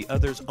offers what the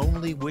others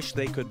only wish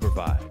they could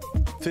provide.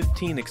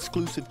 15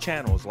 exclusive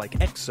channels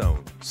like X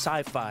Zone,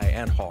 sci-fi,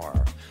 and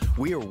horror.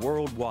 We are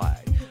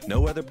worldwide.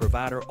 No other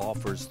provider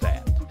offers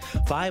that.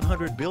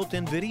 500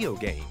 built-in video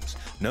games.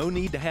 No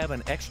need to have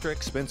an extra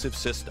expensive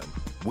system.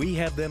 We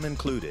have them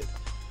included.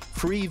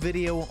 Free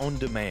video on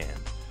demand.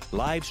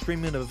 Live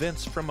streaming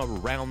events from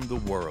around the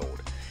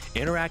world.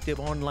 Interactive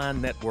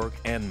online network,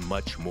 and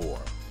much more.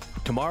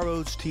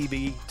 Tomorrow's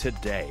TV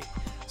today.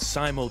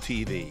 Simul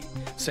TV.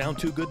 Sound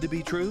too good to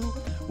be true?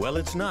 Well,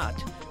 it's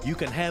not. You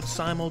can have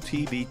Simul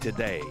TV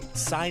today.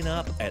 Sign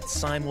up at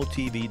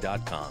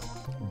simultv.com.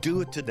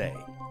 Do it today.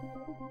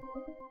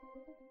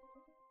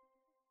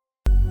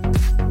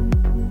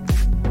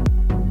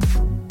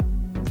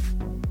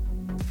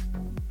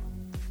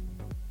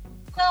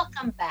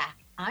 Welcome back.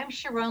 I'm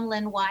Sharon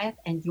Lynn Wyeth,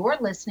 and you're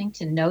listening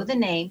to Know the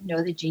Name,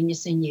 Know the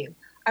Genius in You.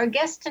 Our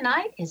guest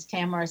tonight is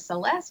Tamara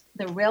Celeste,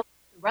 the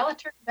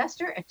realtor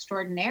investor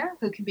extraordinaire,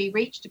 who can be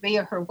reached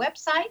via her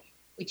website,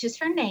 which is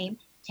her name,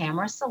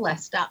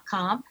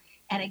 tamaraceleste.com.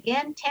 And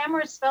again,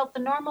 Tamara is spelled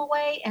the normal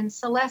way, and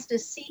Celeste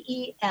is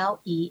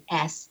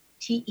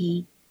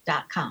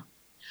CELESTE.com.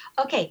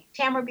 Okay,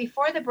 Tamara,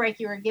 before the break,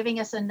 you were giving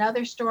us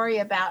another story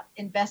about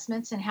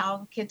investments and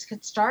how kids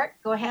could start.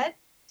 Go ahead.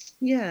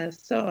 Yeah,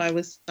 so I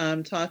was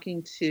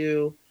talking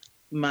to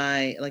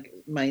my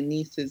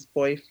niece's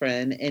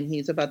boyfriend, and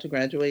he's about to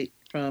graduate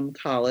from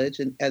college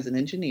as an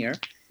engineer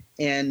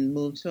and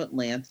move to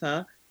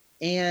Atlanta.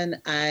 And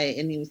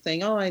he was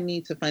saying, I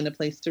need to find a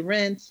place to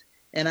rent.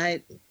 And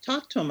I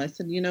talked to him. I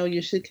said,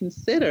 you should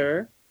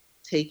consider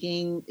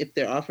taking, if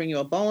they're offering you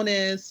a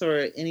bonus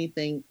or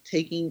anything,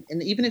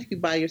 and even if you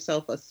buy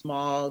yourself a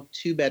small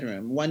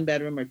 2-bedroom,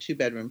 1-bedroom or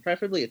 2-bedroom,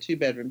 preferably a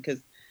 2-bedroom,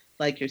 because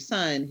like your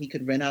son, he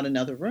could rent out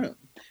another room,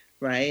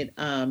 right?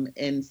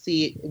 And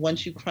see,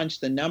 once you crunch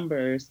the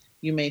numbers,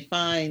 you may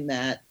find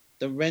that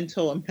the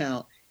rental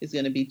amount is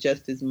going to be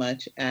just as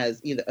much as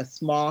either a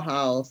small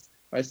house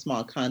or a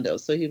small condo.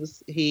 So he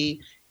was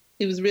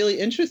really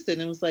interested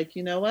and was like,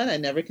 you know what? I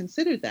never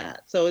considered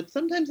that. So it's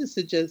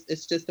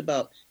just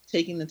about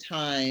taking the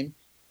time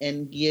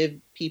and give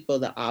people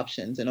the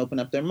options and open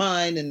up their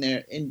mind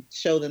and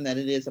show them that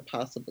it is a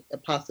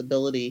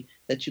possibility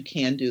that you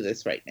can do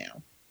this right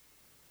now.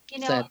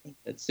 So I think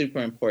that's super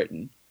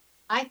important.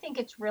 I think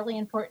it's really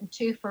important,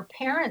 too, for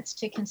parents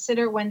to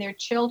consider when their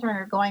children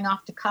are going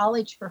off to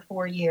college for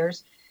 4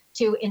 years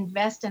to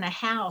invest in a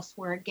house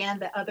where, again,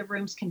 the other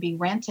rooms can be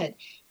rented,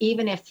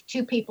 even if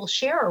 2 people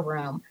share a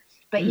room.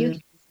 But you can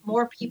get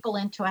more people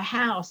into a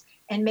house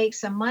and make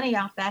some money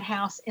off that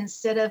house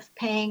instead of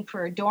paying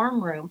for a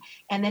dorm room.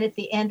 And then at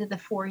the end of the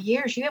 4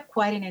 years, you have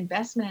quite an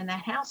investment in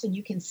that house and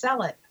you can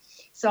sell it.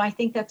 So I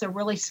think that's a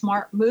really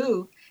smart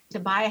move to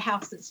buy a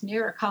house that's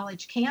near a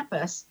college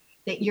campus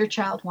that your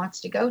child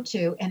wants to go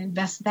to and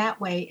invest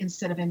that way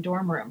instead of in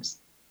dorm rooms.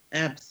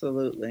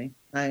 Absolutely.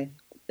 I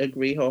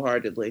agree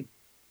wholeheartedly.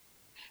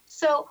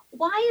 So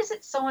why is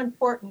it so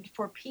important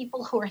for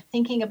people who are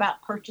thinking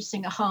about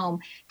purchasing a home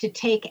to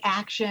take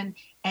action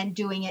and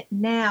doing it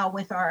now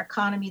with our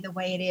economy the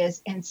way it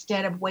is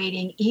instead of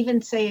waiting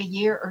even, say, a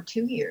year or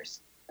 2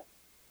 years?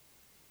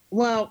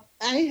 Well,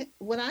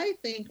 what I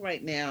think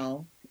right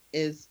now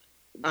is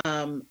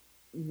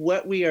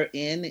what we are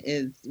in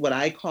is what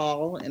I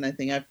call, and I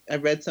think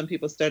I've read some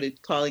people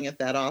started calling it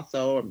that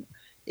also,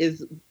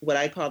 is what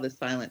I call the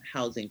silent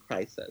housing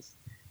crisis.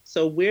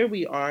 So where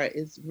we are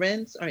is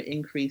rents are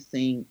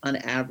increasing on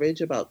average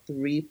about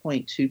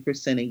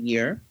 3.2% a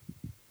year.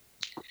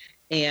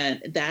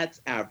 And that's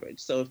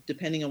average. So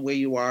depending on where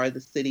you are, the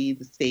city,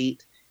 the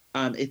state,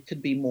 it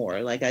could be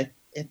more. Like I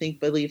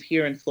believe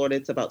here in Florida,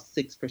 it's about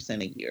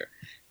 6% a year.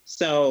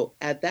 So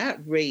at that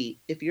rate,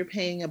 if you're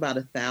paying about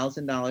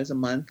 $1,000 a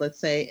month, let's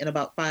say, in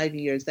about 5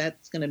 years,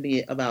 that's going to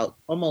be about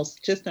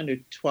almost just under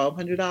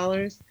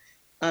 $1,200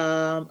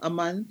 a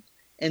month.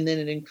 And then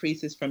it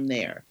increases from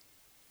there.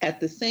 At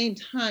the same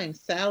time,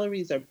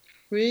 salaries are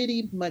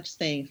pretty much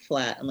staying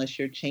flat unless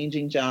you're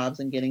changing jobs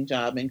and getting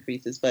job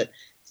increases. But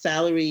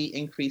salary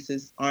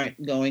increases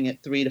aren't going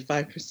at 3 to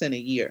 5% a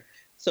year.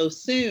 So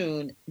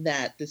soon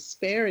that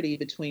disparity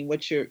between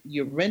what your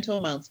rental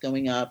amount's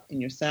going up and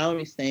your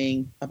salary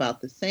staying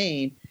about the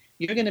same,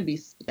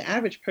 the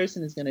average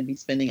person is going to be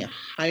spending a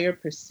higher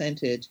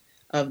percentage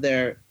of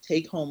their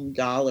take-home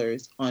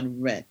dollars on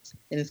rent.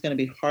 And it's going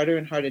to be harder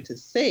and harder to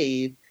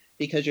save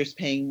because you're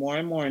paying more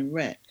and more in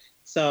rent.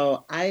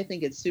 So I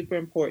think it's super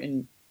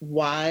important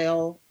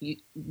while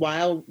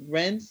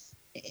rents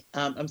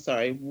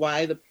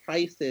why the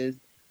prices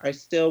are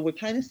still, we're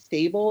kind of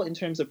stable in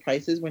terms of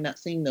prices. We're not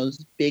seeing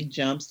those big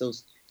jumps,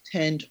 those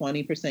 10,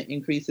 20%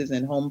 increases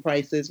in home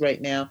prices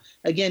right now.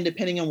 Again,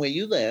 depending on where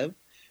you live.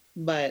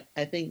 But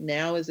I think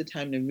now is the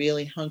time to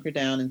really hunker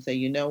down and say,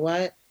 you know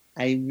what?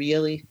 I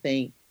really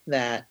think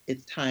that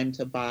it's time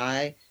to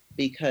buy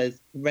because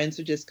rents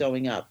are just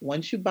going up.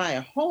 Once you buy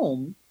a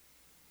home,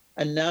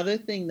 another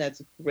thing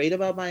that's great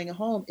about buying a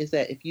home is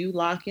that if you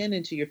lock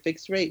into your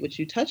fixed rate, which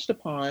you touched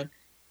upon,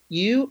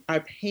 you are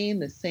paying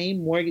the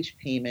same mortgage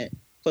payment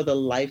for the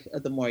life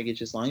of the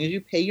mortgage. As long as you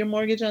pay your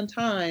mortgage on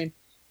time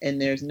and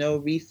there's no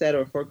reset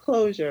or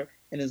foreclosure,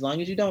 and as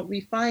long as you don't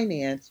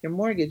refinance your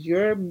mortgage,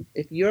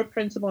 if your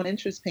principal and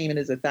interest payment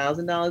is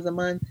 $1,000 a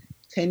month,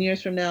 10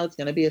 years from now, it's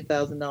going to be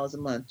 $1,000 a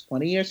month.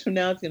 20 years from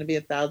now, it's going to be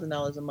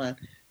 $1,000 a month.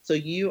 So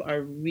you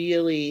are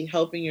really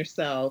helping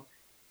yourself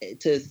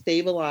to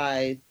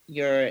stabilize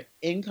your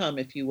income,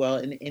 if you will,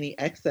 in any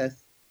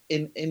excess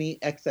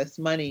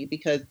money,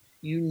 because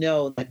you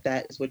know that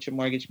that is what your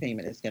mortgage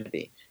payment is going to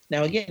be.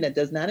 Now, again, that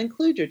does not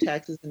include your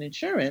taxes and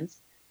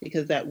insurance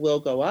because that will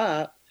go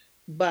up,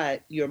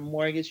 but your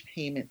mortgage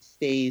payment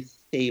stays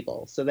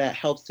stable. So that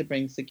helps to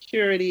bring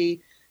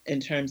security in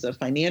terms of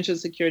financial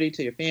security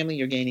to your family.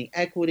 You're gaining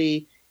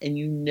equity, and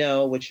you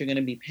know what you're going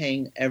to be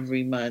paying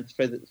every month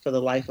for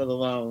the life of the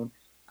loan.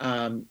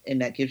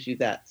 And that gives you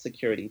that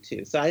security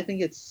too. So I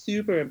think it's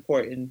super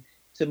important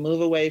to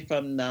move away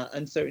from the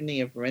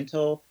uncertainty of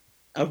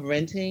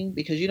renting,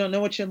 because you don't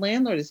know what your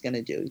landlord is going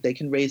to do. They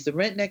can raise the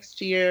rent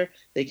next year,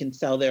 they can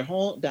sell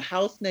the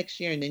house next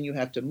year, and then you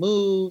have to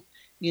move.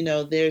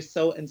 There's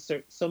so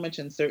much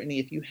uncertainty.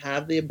 If you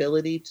have the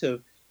ability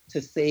to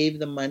save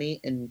the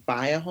money and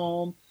buy a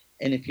home,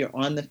 and if you're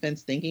on the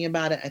fence thinking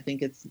about it, I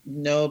think it's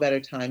no better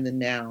time than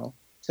now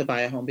to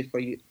buy a home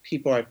before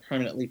people are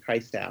permanently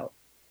priced out.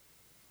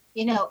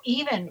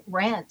 Even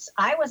rents.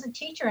 I was a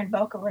teacher in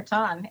Boca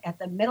Raton at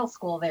the middle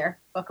school there,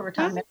 Boca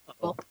Raton Middle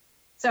School.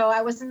 So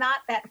I was not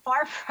that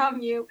far from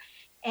you.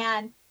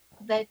 And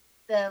the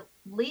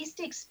least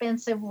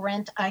expensive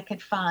rent I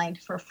could find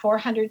for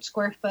 400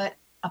 square foot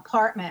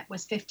apartment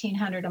was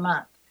 $1,500 a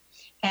month.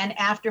 And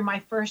after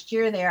my first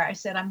year there, I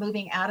said, I'm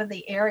moving out of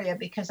the area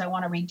because I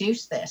want to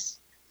reduce this.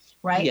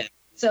 Right. Yeah.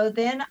 So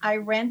then I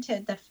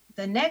rented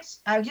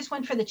I just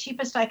went for the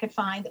cheapest I could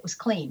find that was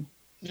clean.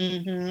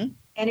 Mm-hmm.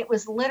 And it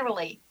was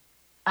literally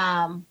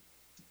a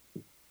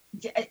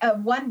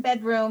one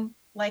bedroom,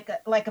 like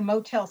a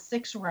Motel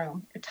 6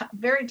 room,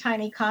 very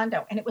tiny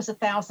condo. And it was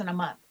 $1,000 a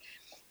month.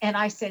 And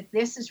I said,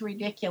 this is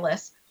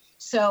ridiculous.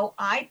 So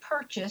I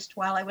purchased,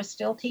 while I was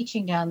still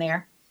teaching down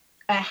there,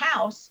 a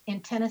house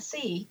in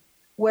Tennessee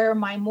where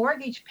my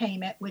mortgage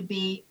payment would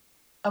be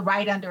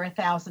right under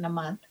 $1,000 a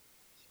month.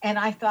 And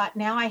I thought,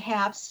 now I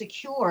have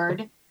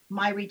secured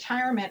my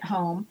retirement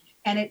home,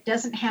 and it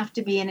doesn't have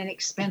to be in an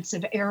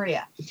expensive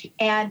area.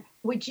 And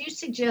would you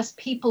suggest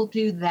people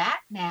do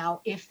that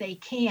now if they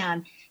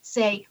can?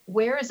 Say,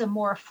 where is a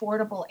more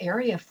affordable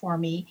area for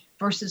me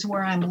versus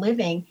where I'm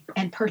living,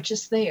 and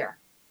purchase there?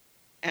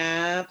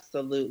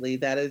 Absolutely.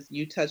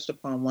 You touched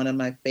upon one of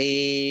my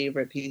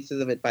favorite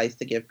pieces of advice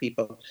to give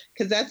people,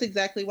 because that's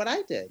exactly what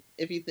I did.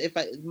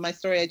 My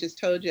story I just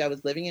told you, I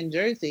was living in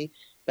Jersey,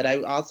 but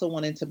I also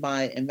wanted to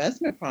buy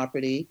investment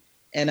property.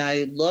 And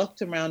I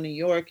looked around New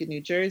York and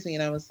New Jersey,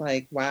 and I was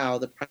like, wow,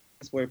 the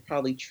prices were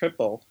probably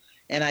triple.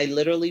 And I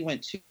literally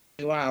went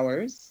 2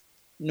 hours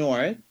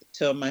north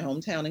to my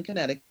hometown in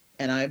Connecticut,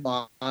 and I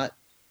bought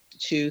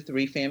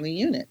 2-3 family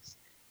units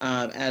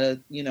at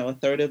a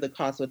third of the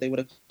cost what they would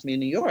have cost me in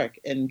New York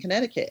and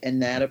Connecticut,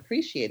 and that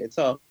appreciated.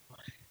 So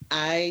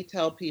I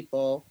tell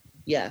people,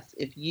 yes,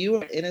 if you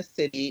are in a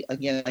city,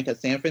 again, like a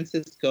San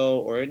Francisco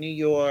or a New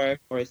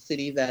York or a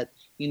city that,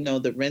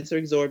 the rents are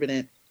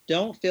exorbitant,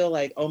 don't feel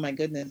like, oh my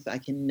goodness, I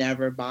can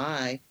never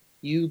buy.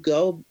 You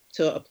go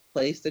to a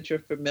place that you're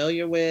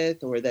familiar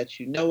with, or that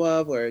you know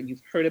of, or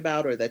you've heard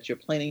about, or that you're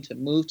planning to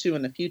move to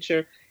in the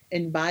future,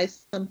 and buy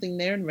something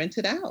there and rent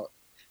it out.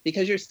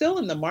 Because you're still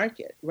in the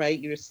market, right?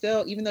 You're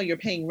still, even though you're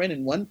paying rent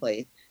in one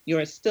place,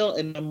 you're still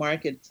in the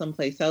market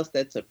someplace else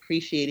that's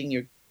appreciating.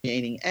 You're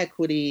gaining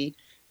equity,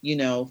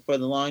 for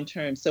the long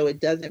term. So it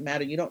doesn't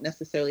matter. You don't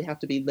necessarily have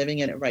to be living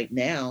in it right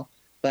now,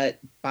 but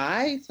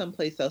buy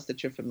someplace else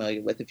that you're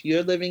familiar with. If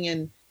you're living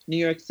in New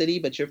York City,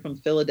 but you're from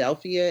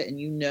Philadelphia, and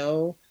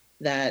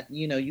that,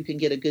 you can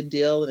get a good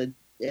deal in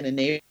a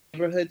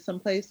neighborhood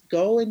someplace,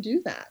 go and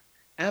do that.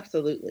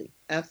 Absolutely.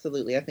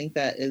 Absolutely. I think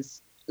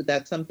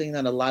that's something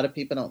that a lot of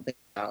people don't think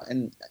about.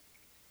 And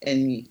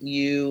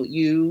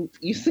you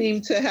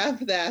seem to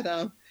have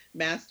that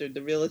mastered,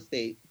 the real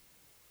estate,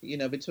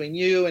 between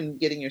you and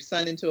getting your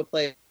son into a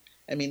place.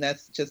 I mean,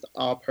 that's just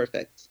all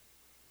perfect.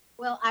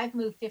 Well, I've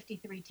moved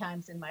 53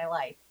 times in my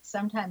life,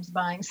 sometimes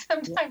buying,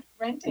 sometimes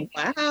renting.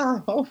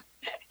 Wow.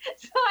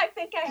 So I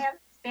think I have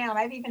this down.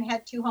 I've even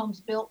had 2 homes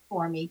built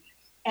for me.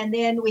 And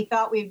then we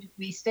thought we'd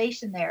be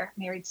stationed there,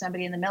 married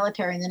somebody in the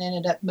military, and then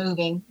ended up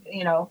moving,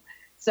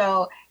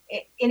 So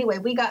anyway,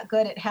 we got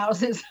good at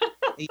houses.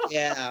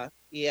 Yeah.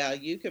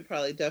 You could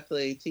probably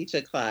definitely teach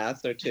a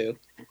class or 2.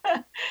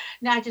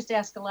 Now I just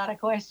ask a lot of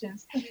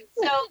questions.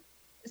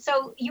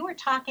 So you were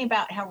talking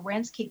about how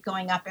rents keep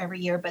going up every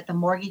year, but the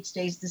mortgage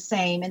stays the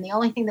same. And the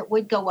only thing that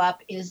would go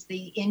up is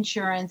the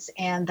insurance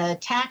and the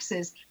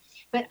taxes.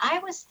 But I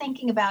was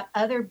thinking about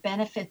other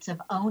benefits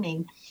of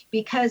owning,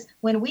 because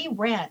when we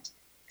rent,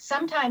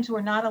 sometimes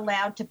we're not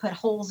allowed to put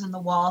holes in the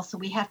wall. So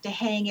we have to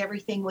hang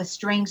everything with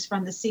strings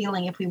from the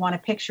ceiling if we want a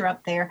picture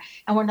up there.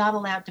 And we're not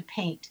allowed to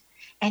paint.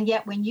 And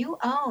yet when you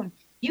own,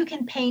 you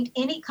can paint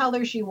any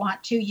colors you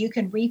want to. You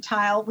can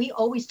retile. We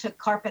always took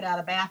carpet out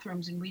of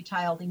bathrooms and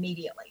retiled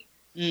immediately.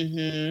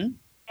 Mm-hmm.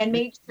 And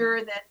made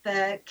sure that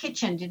the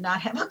kitchen did not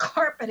have a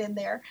carpet in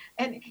there.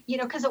 And,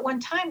 because at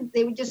one time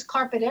they would just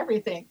carpet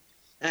everything.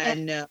 I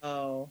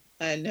know.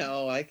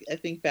 I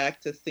think back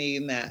to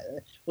seeing that.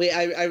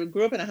 I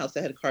grew up in a house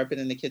that had carpet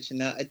in the kitchen.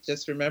 Now I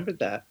just remembered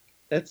that.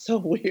 That's so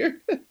weird.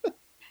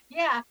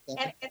 Yeah.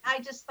 And I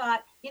just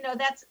thought,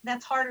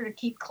 that's harder to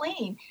keep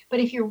clean. But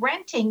if you're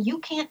renting, you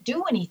can't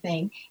do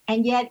anything.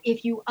 And yet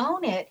if you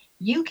own it,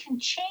 you can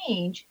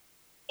change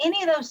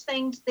any of those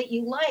things that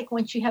you like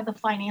once you have the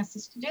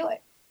finances to do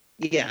it.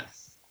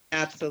 Yes,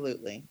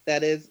 absolutely.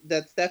 That's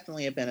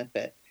definitely a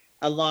benefit.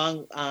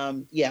 You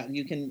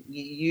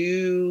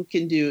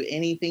can do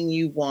anything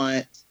you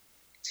want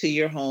to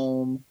your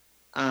home.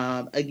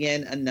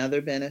 Again,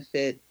 another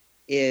benefit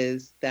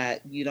is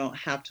that you don't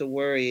have to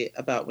worry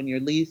about when your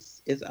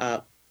lease is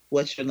up,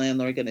 what's your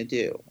landlord going to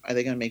do? Are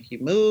they going to make you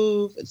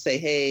move and say,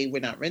 hey,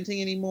 we're not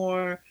renting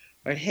anymore?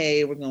 Or,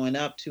 hey, we're going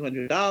up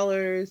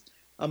 $200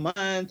 a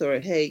month? Or,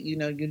 hey, you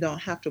don't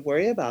have to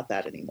worry about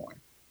that anymore.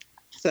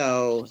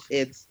 So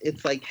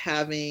it's like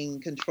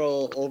having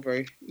control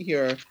over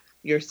your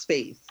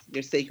space,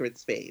 your sacred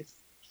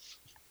space.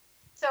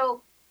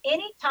 So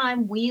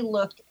anytime we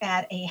looked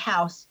at a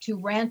house to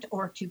rent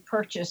or to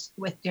purchase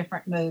with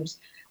different moves,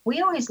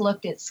 we always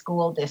looked at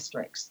school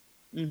districts.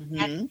 Mm-hmm.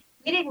 And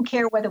we didn't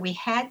care whether we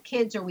had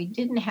kids or we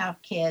didn't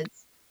have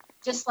kids.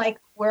 Just like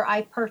where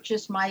I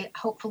purchased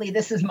hopefully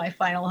this is my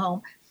final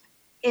home.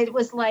 It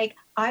was like,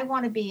 I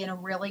want to be in a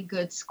really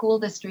good school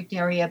district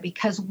area,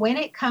 because when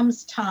it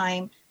comes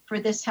time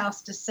for this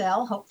house to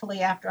sell,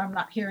 hopefully after I'm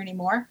not here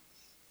anymore,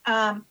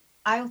 I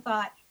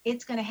thought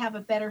it's going to have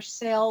a better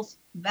sales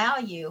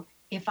value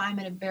if I'm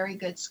in a very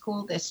good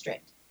school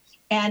district.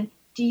 And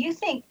do you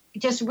think,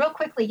 just real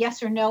quickly,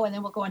 yes or no, and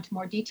then we'll go into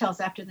more details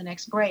after the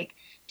next break,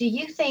 do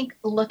you think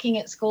looking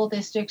at school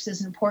districts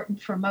is important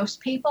for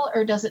most people,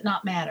 or does it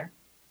not matter?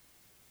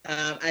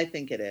 I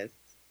think it is,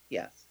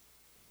 yes.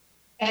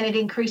 And it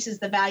increases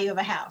the value of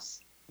a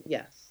house?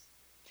 Yes.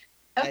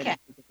 Okay. I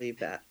believe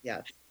that,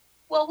 yes.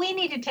 Well, we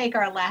need to take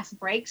our last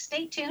break.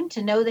 Stay tuned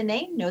to Know the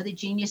Name, Know the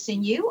Genius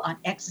in You on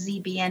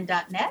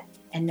xzbn.net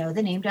and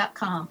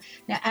knowthename.com.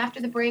 Now,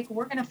 after the break,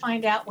 we're going to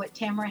find out what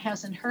Tamara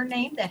has in her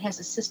name that has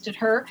assisted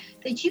her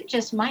that you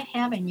just might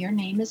have in your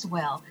name as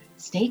well.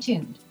 Stay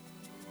tuned.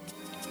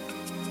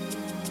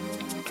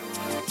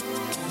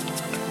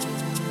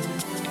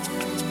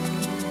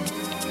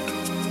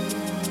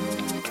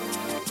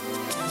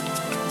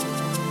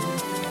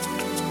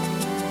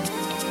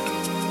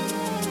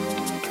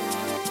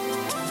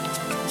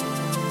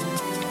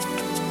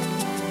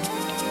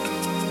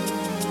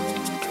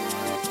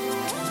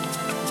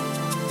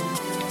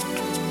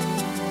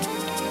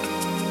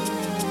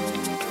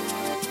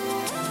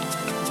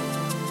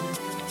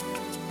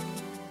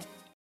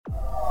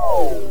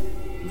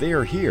 They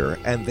are here,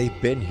 and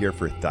they've been here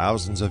for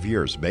thousands of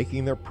years,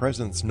 making their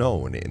presence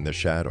known in the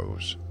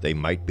shadows. They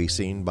might be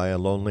seen by a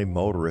lonely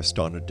motorist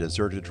on a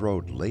deserted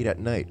road late at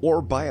night,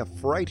 or by a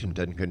frightened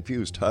and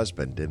confused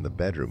husband in the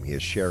bedroom he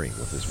is sharing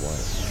with his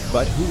wife.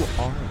 But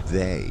who are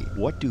they?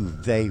 What do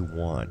they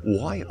want?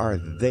 Why are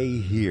they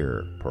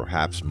here?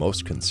 Perhaps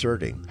most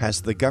concerning,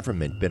 has the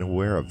government been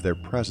aware of their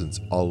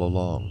presence all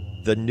along?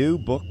 The new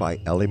book by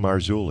Ellie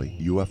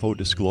Marzulli, UFO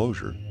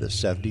Disclosure, the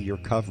 70-year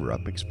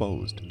cover-up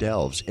exposed,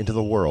 delves into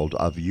the world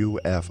of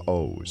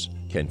UFOs.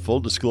 Can full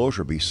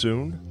disclosure be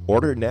soon?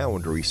 Order now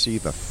and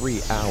receive a free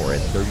hour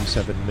and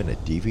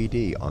 37-minute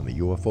DVD on the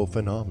UFO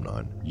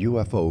phenomenon.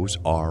 UFOs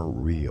are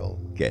real.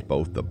 Get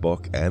both the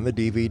book and the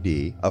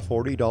DVD, a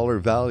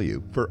 $40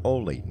 value, for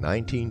only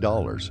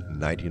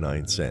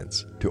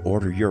 $19.99. To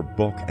order your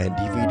book and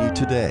DVD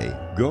today,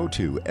 go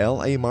to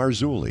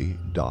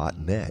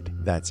lamarzulli.net.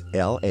 That's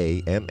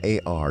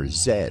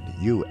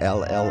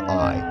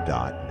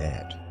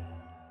LAMARZULLI.net.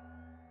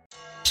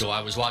 So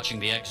I was watching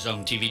the X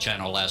Zone TV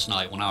channel last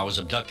night when I was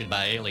abducted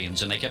by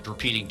aliens, and they kept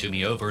repeating to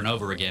me over and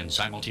over again,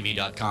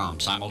 simultv.com,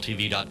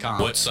 simultv.com.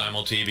 What's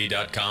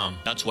simultv.com?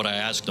 That's what I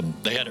asked them.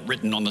 They had it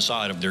written on the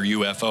side of their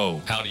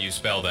UFO. How do you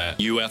spell that?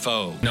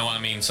 UFO. No, I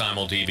mean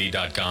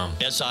simultv.com.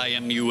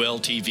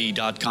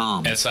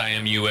 simultv.com.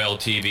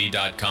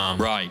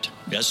 simultv.com. Right.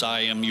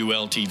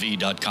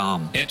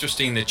 simultv.com.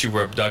 Interesting that you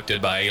were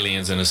abducted by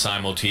aliens in a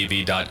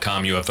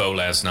simultv.com UFO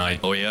last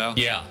night. Oh, yeah?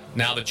 Yeah.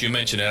 Now that you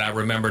mention it, I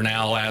remember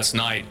now last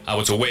night I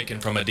was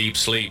awakened from a deep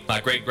sleep. My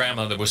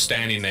great-grandmother was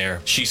standing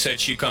there. She said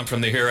she'd come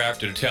from the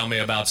hereafter to tell me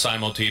about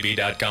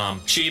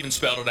simultv.com. She even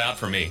spelled it out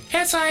for me.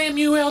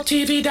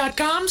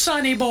 SIMULTV.com,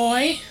 sonny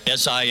boy.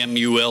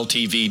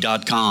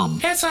 SIMULTV.com.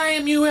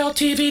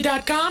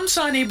 SIMULTV.com,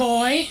 sonny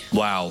boy.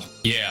 Wow.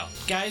 Yeah.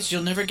 Guys,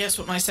 you'll never guess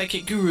what my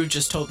psychic guru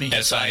just told me.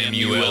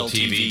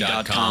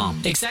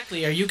 SIMULTV.com.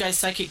 Exactly. Are you guys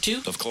psychic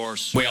too? Of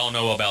course. We all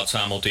know about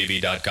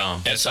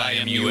simultv.com.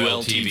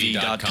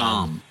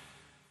 SIMULTV.com.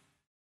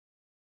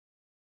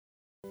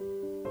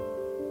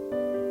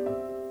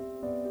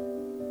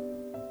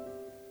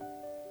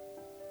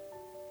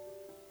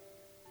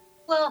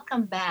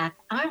 Welcome back.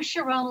 I'm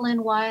Sharon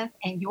Lynn Wyeth,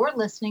 and you're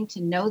listening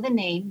to Know the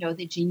Name, Know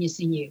the Genius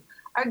in You.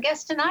 Our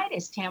guest tonight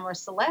is Tamara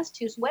Celeste,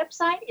 whose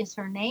website is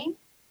her name,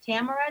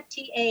 Tamara,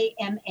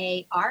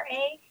 Tamara,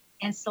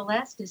 and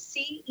Celeste is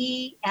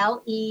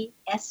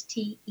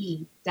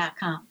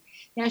CELESTE.com.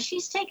 Now,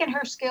 she's taken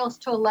her skills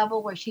to a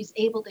level where she's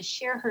able to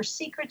share her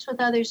secrets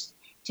with others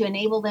to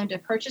enable them to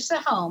purchase a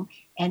home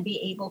and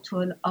be able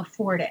to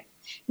afford it.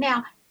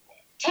 Now,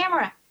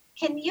 Tamara,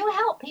 can you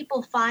help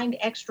people find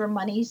extra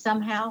money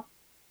somehow?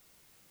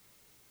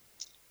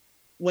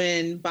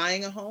 When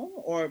buying a home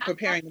or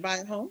preparing to buy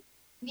a home?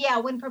 Yeah,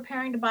 when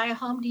preparing to buy a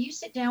home, do you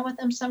sit down with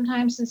them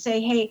sometimes and say,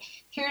 hey,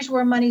 here's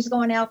where money's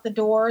going out the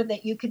door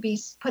that you could be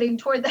putting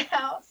toward the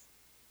house?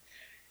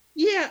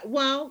 Yeah,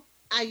 well,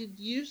 I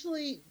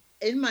usually,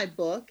 in my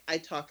book, I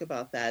talk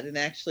about that. And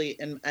actually,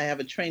 I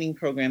have a training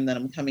program that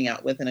I'm coming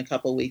out with in a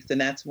couple of weeks.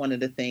 And that's one of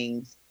the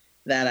things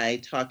that I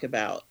talk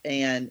about.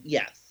 And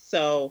yes,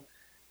 so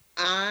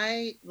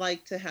I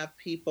like to have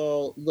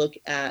people look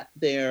at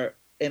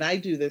and I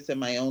do this in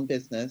my own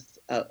business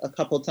a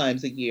couple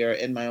times a year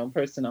in my own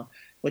personal,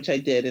 which I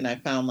did. And I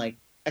found like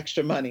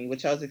extra money,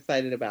 which I was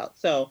excited about.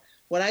 So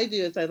what I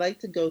do is I like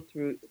to go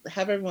through,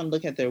 have everyone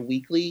look at their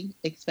weekly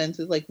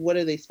expenses, like what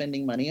are they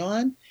spending money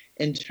on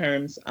in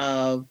terms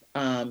of,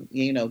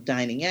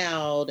 dining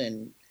out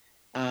and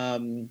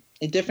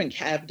different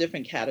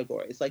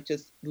categories, like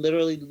just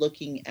literally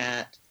looking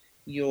at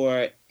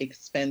your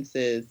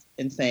expenses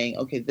and saying,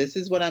 okay, this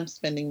is what I'm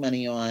spending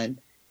money on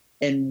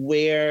and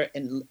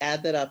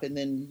add that up and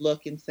then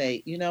look and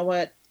say, you know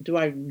what, do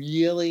I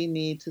really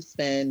need to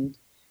spend,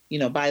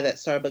 buy that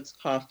Starbucks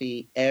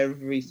coffee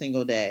every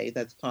single day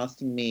that's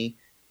costing me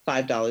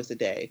 $5 a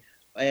day?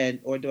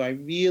 Or do I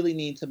really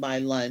need to buy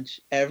lunch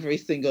every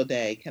single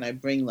day? Can I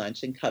bring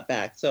lunch and cut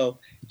back? So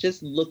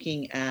just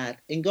looking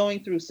at and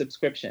going through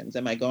subscriptions.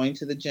 Am I going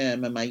to the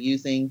gym? Am I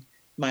using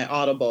my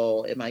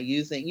Audible? Am I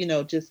using,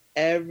 just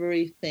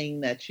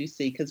everything that you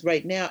see? Because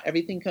right now,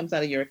 everything comes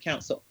out of your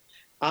account so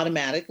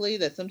automatically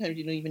that sometimes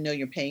you don't even know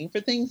you're paying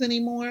for things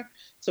anymore.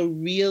 So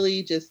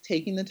really just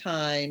taking the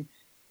time,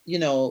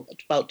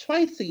 about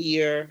twice a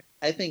year.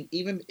 I think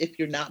even if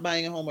you're not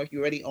buying a home or if you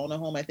already own a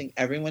home, I think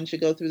everyone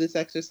should go through this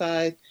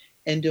exercise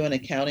and do an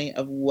accounting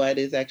of what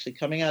is actually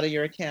coming out of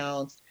your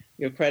accounts,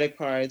 your credit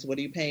cards, what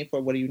are you paying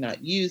for, what are you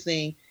not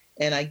using?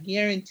 And I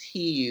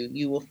guarantee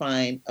you will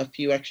find a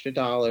few extra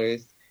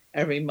dollars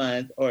every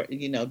month or,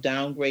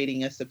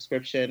 downgrading a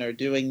subscription or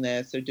doing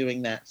this or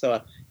doing that.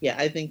 So yeah,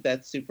 I think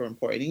that's super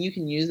important. And you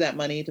can use that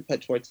money to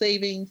put towards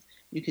savings.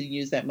 You can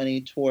use that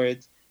money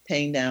towards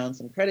paying down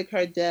some credit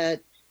card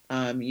debt.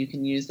 You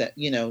can use that,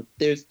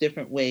 there's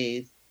different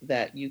ways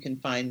that you can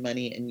find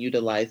money and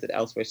utilize it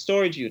elsewhere.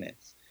 Storage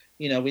units.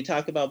 We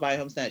talk about buy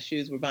homes, not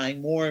shoes. We're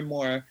buying more and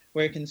more.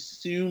 We're a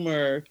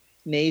consumer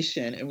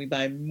nation and we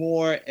buy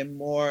more and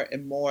more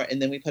and more,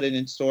 and then we put it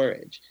in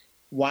storage.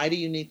 Why do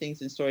you need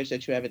things in storage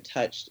that you haven't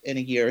touched in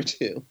a year or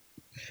two?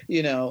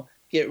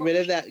 Get rid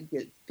of that.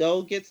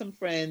 Go get some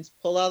friends,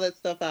 pull all that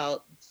stuff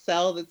out,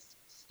 sell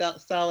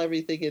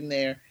everything in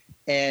there,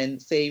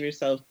 and save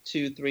yourself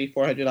 $200, $300,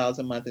 $400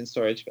 a month in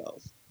storage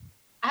bills.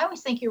 I always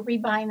think you're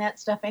rebuying that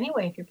stuff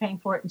anyway if you're paying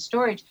for it in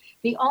storage.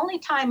 The only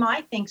time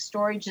I think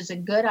storage is a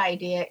good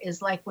idea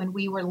is like when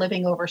we were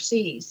living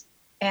overseas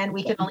and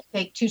we could only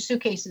take 2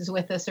 suitcases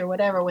with us or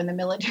whatever when the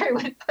military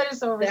would put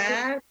us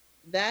overseas.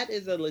 That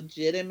is a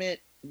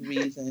legitimate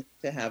reason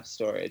to have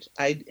storage.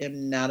 I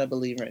am not a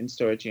believer in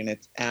storage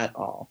units at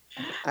all.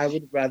 I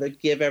would rather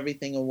give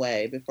everything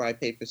away before I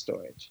pay for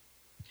storage.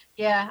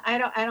 Yeah, I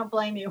don't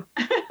blame you.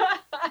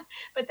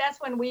 But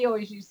that's when we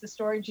always use the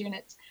storage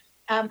units.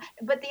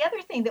 But the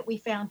other thing that we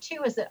found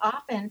too is that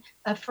often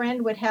a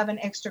friend would have an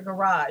extra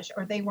garage,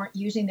 or they weren't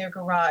using their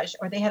garage,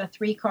 or they had a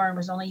 3-car and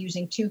was only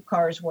using 2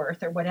 cars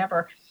worth or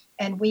whatever.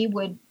 And we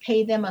would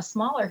pay them a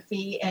smaller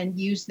fee and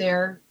use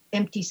their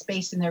empty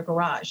space in their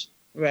garage.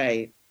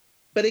 Right.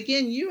 But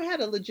again, you had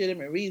a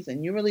legitimate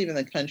reason. You were leaving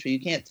the country. You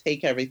can't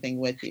take everything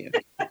with you.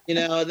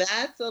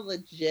 That's a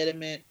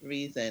legitimate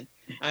reason.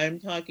 I'm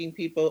talking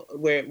people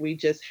where we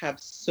just have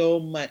so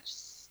much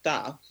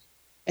stuff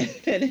and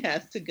it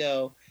has to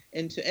go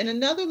into. And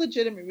another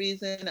legitimate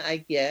reason I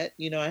get,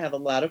 I have a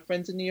lot of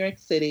friends in New York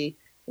City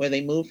where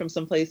they moved from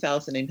someplace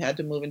else and they had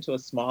to move into a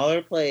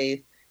smaller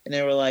place. And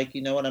they were like,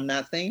 you know what, I'm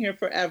not staying here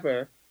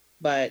forever.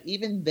 But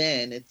even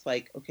then, it's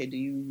like, okay, do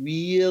you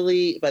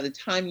really, by the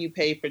time you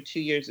pay for 2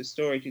 years of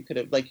storage, you could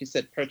have, like you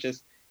said,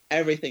 purchased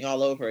everything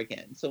all over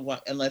again. So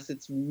what, unless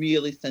it's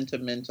really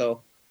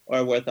sentimental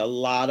or worth a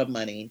lot of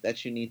money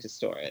that you need to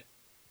store it.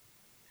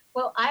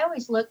 Well, I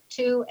always look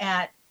too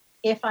at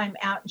if I'm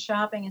out and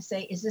shopping and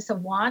say, is this a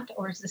want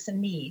or is this a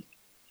need?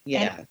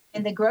 Yeah. And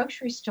in the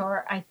grocery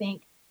store, I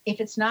think if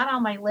it's not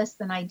on my list,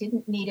 then I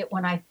didn't need it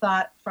when I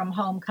thought from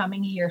home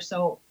coming here.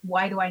 So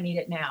why do I need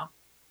it now?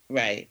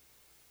 Right.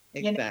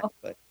 Exactly.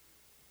 You know?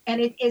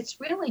 And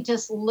it's really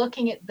just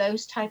looking at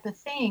those type of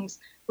things,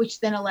 which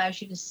then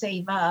allows you to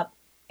save up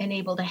and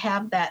able to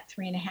have that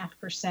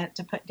 3.5%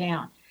 to put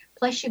down.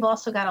 Plus, you've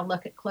also got to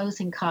look at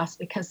closing costs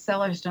because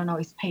sellers don't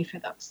always pay for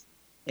those.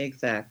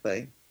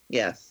 Exactly.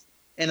 Yes.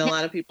 And a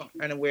lot of people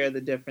aren't aware of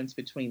the difference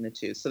between the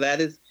two. So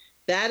that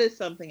is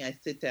something I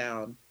sit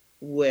down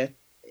with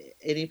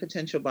any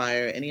potential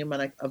buyer, any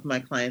of my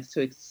clients,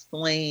 to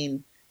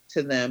explain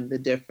to them the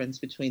difference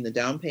between the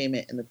down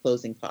payment and the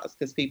closing costs,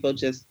 because people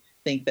just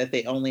think that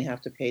they only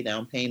have to pay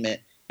down payment,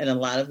 and a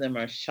lot of them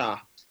are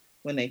shocked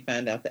when they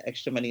find out the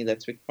extra money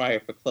that's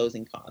required for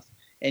closing costs.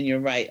 And you're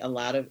right, a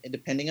lot of,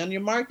 depending on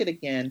your market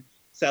again,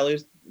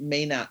 sellers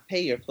may not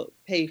pay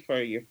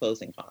for your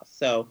closing costs.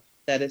 So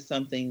that is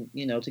something,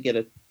 to get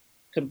a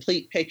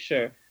complete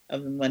picture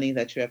of the money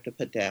that you have to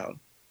put down.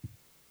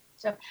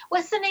 So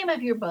what's the name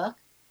of your book?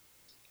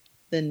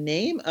 The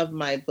name of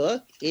my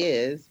book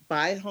is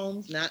Buy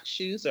Homes, Not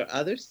Shoes or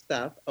Other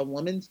Stuff, A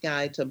Woman's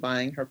Guide to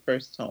Buying Her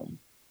First Home.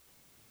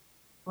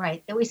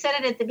 Right. And we said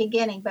it at the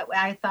beginning, but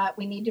I thought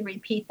we need to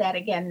repeat that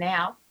again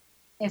now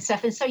and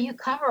stuff. And so you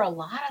cover a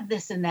lot of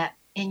this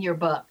in your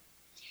book.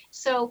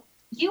 So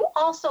you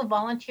also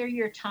volunteer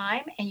your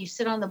time and you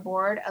sit on the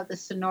board of the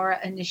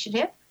Sonoran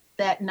Initiative,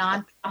 that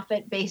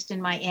nonprofit based in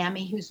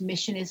Miami whose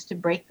mission is to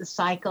break the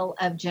cycle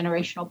of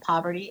generational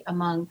poverty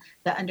among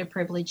the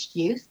underprivileged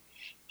youth.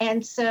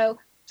 And so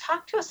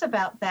talk to us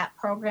about that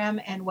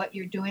program and what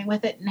you're doing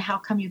with it and how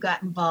come you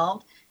got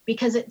involved,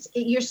 because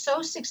you're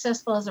so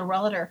successful as a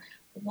realtor.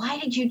 Why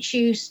did you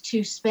choose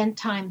to spend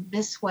time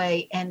this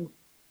way? And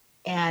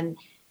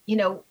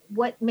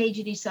what made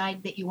you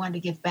decide that you wanted to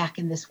give back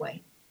in this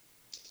way?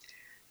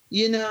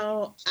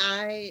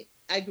 I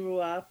grew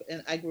up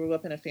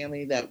in a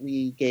family that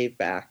we gave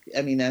back.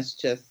 I mean, that's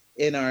just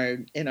in our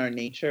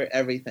nature,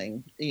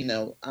 everything,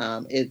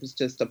 it was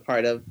just a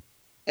part of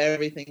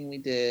everything we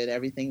did,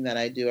 everything that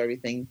I do,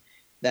 everything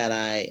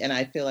and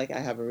I feel like I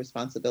have a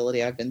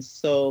responsibility. I've been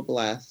so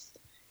blessed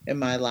in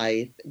my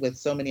life with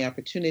so many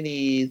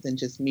opportunities and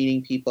just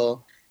meeting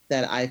people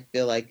that I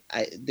feel like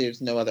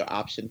there's no other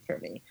option for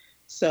me.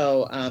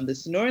 So the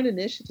Sonoran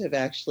Initiative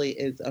actually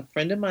is a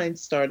friend of mine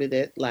started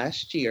it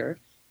last year.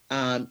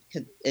 And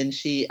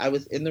I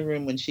was in the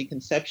room when she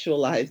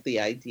conceptualized the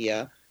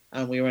idea.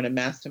 We were in a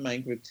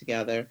mastermind group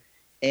together.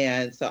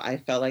 And so I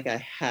felt like I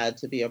had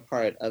to be a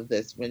part of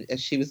this.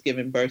 As she was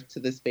giving birth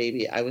to this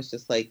baby, I was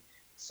just like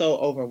so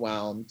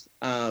overwhelmed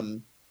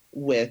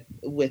with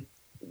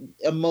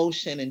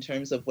emotion in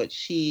terms of what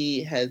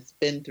she has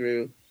been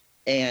through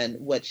and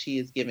what she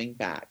is giving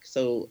back.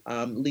 So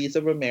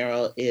Lisa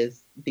Romero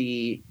is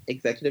the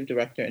executive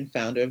director and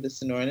founder of the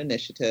Sonoran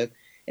Initiative,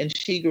 and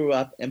she grew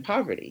up in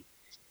poverty.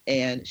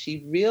 And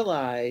she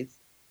realized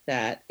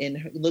that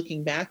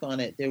looking back on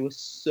it, there was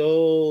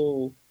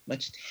so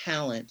much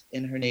talent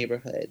in her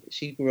neighborhood.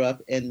 She grew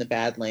up in the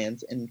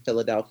Badlands in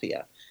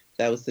Philadelphia.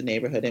 That was the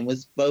neighborhood, and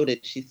was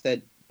voted, she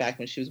said, back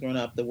when she was growing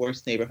up, the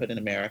worst neighborhood in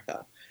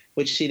America,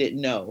 which she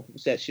didn't know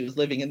that she was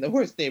living in the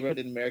worst neighborhood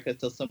in America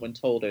until someone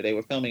told her. They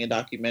were filming a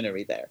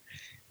documentary there.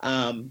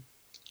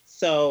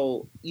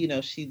 So,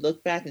 she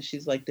looked back and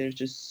she's like, there's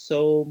just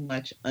so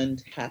much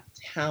untapped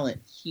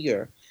talent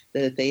here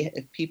that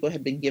if people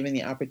had been given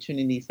the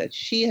opportunities that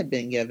she had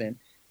been given,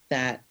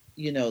 that,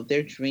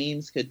 their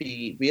dreams could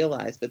be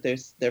realized, but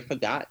they're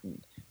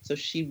forgotten. So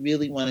she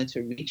really wanted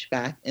to reach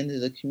back into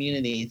the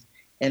communities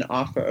and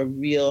offer a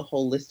real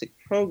holistic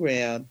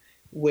program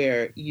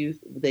where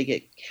they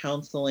get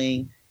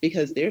counseling,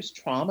 because there's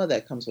trauma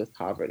that comes with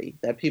poverty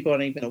that people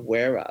aren't even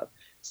aware of.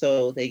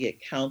 So they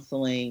get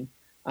counseling,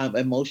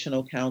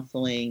 emotional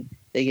counseling,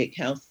 they get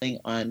counseling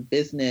on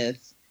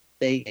business,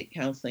 they get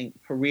counseling,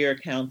 career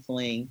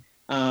counseling,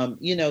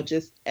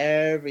 just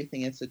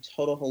everything. It's a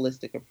total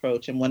holistic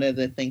approach. And one of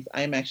the things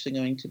I'm actually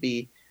going to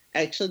be,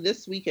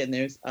 this weekend,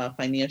 there's a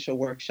financial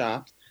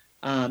workshop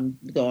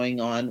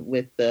going on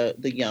with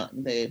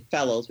the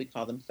fellows. We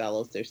call them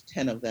fellows. There's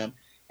 10 of them.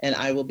 And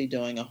I will be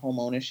doing a home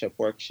ownership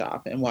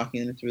workshop and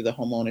walking them through the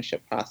home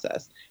ownership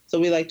process. So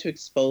we like to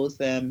expose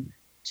them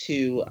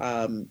to,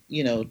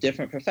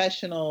 different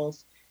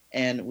professionals,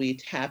 and we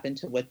tap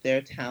into what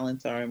their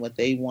talents are and what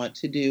they want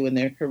to do in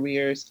their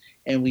careers,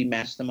 and we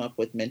match them up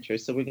with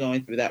mentors. So we're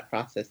going through that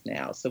process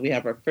now. So we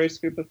have our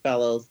first group of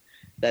fellows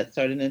that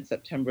started in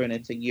September, and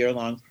it's a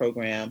year-long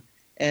program.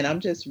 And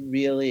I'm just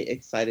really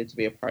excited to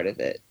be a part of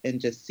it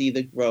and just see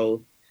the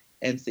growth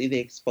and see the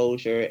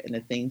exposure and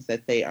the things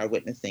that they are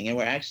witnessing. And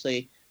we're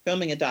actually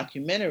filming a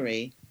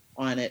documentary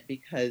on it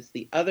because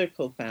the other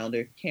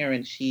co-founder,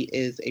 Karen, she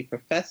is a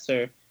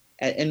professor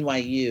at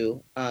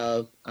NYU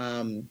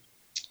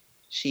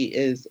she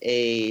is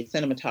a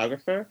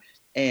cinematographer,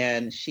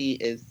 and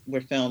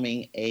we're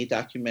filming a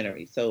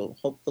documentary. So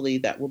hopefully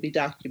that will be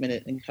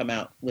documented and come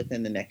out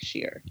within the next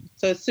year.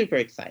 So it's super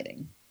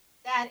exciting.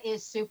 That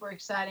is super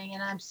exciting,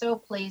 and I'm so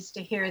pleased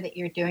to hear that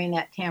you're doing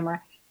that,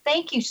 Tamara.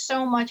 Thank you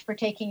so much for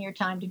taking your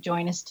time to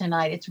join us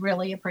tonight. It's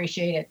really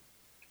appreciated.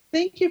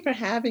 Thank you for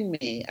having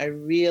me. I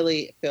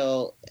really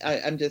feel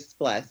I'm just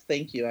blessed.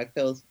 Thank you. I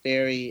feel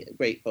very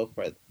grateful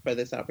for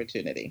this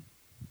opportunity.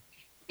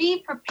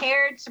 Be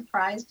prepared,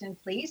 surprised,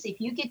 and pleased if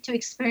you get to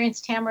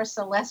experience Tamara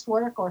Celeste's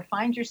work or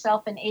find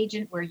yourself an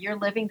agent where you're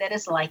living that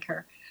is like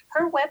her.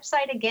 Her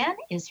website, again,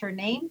 is her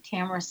name,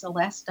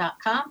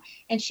 tamaraceleste.com,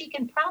 and she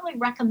can probably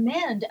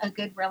recommend a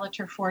good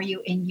realtor for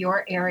you in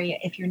your area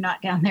if you're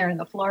not down there in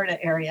the Florida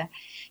area.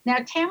 Now,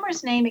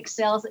 Tamara's name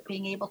excels at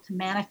being able to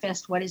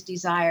manifest what is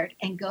desired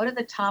and go to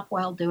the top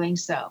while doing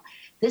so.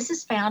 This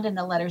is found in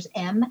the letters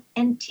M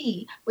and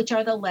T, which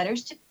are the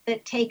letters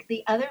that take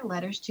the other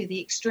letters to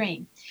the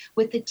extreme.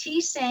 With the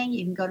T saying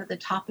you can go to the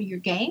top of your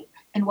game,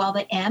 and while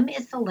the M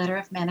is the letter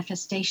of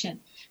manifestation.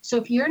 So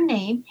if your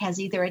name has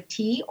either a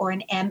T or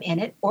an M in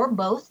it, or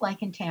both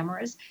like in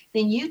Tamara's,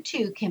 then you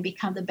too can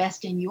become the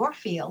best in your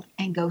field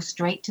and go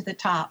straight to the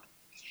top.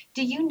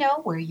 Do you know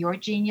where your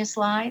genius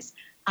lies?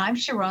 I'm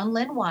Sharon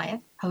Lynn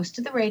Wyeth, host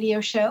of the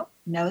radio show,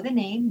 Know the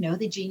Name, Know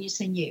the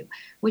Genius in You,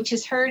 which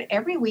is heard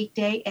every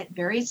weekday at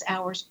various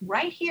hours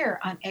right here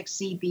on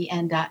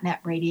xzbn.net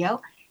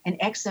radio and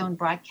X-Zone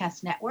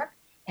Broadcast Network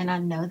and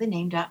on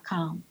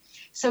knowthename.com.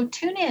 So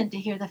tune in to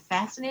hear the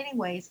fascinating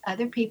ways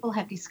other people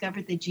have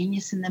discovered the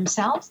genius in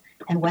themselves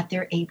and what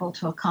they're able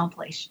to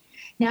accomplish.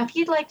 Now, if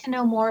you'd like to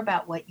know more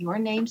about what your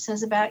name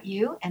says about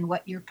you and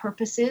what your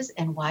purpose is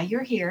and why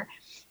you're here,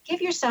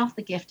 give yourself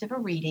the gift of a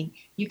reading.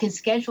 You can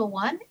schedule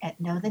one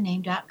at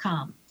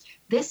knowthename.com.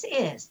 This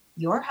is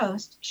your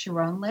host,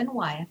 Sharon Lynn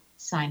Wyeth,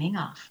 signing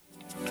off.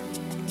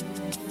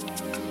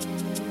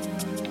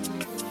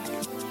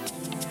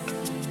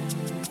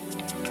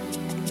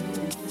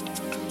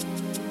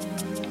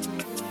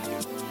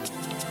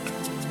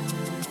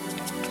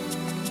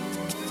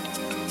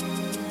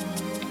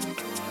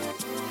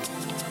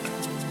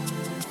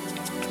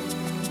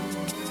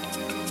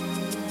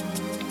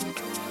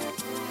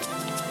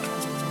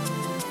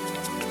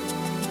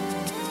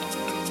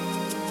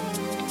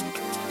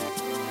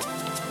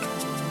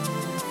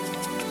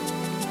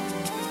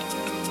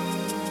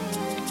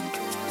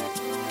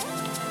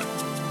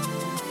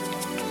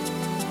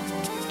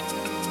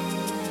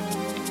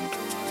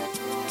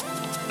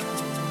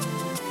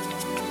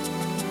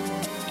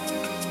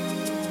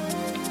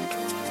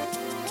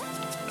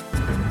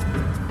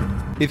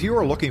 If you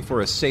are looking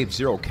for a safe,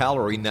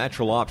 zero-calorie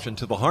natural option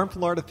to the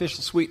harmful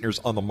artificial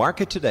sweeteners on the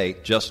market today,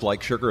 Just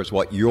Like Sugar is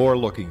what you're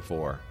looking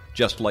for.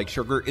 Just Like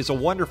Sugar is a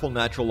wonderful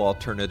natural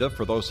alternative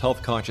for those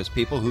health-conscious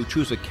people who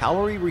choose a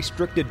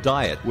calorie-restricted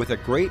diet with a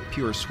great,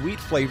 pure, sweet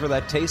flavor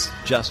that tastes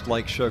just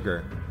like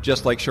sugar.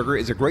 Just Like Sugar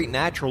is a great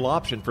natural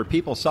option for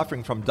people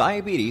suffering from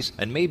diabetes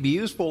and may be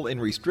useful in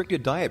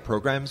restricted diet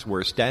programs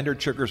where standard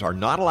sugars are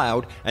not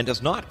allowed and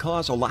does not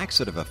cause a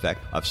laxative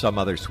effect of some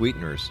other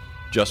sweeteners.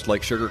 Just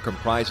Like Sugar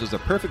comprises a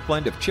perfect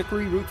blend of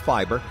chicory root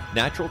fiber,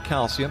 natural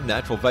calcium,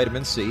 natural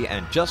vitamin C,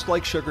 and Just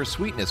Like Sugar's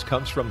sweetness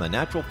comes from the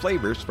natural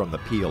flavors from the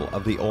peel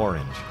of the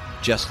orange.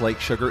 Just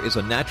Like Sugar is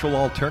a natural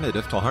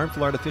alternative to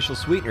harmful artificial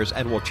sweeteners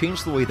and will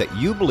change the way that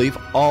you believe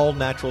all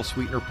natural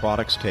sweetener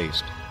products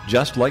taste.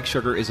 Just Like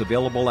Sugar is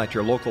available at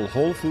your local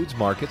Whole Foods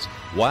markets,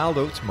 Wild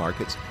Oats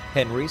markets,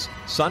 Henry's,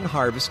 Sun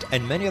Harvest,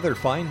 and many other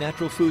fine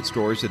natural food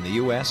stores in the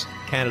U.S.,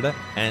 Canada,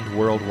 and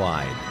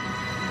worldwide.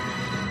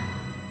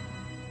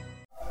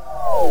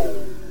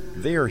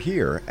 They are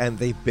here, and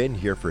they've been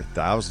here for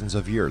thousands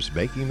of years,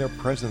 making their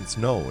presence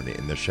known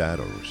in the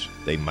shadows.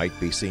 They might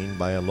be seen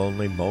by a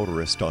lonely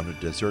motorist on a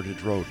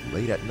deserted road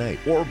late at night,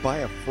 or by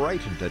a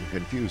frightened and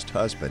confused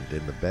husband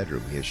in the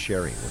bedroom he is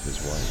sharing with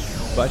his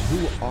wife. But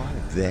who are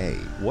they?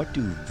 What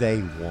do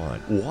they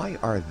want? Why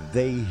are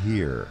they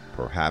here?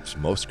 Perhaps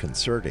most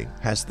concerning,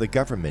 has the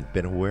government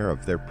been aware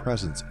of their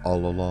presence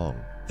all along?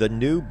 The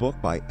new book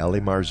by Ellie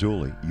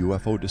Marzulli,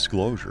 UFO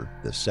Disclosure,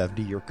 the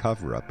 70-year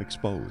cover-up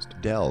exposed,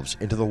 delves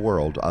into the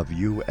world of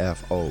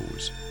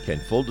UFOs. Can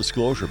full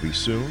disclosure be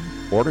soon?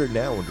 Order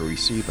now and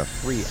receive a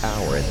free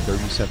hour and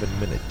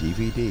 37-minute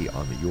DVD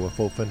on the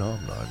UFO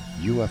phenomenon.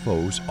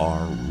 UFOs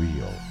are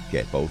real.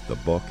 Get both the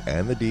book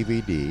and the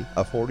DVD,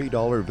 a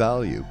 $40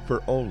 value,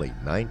 for only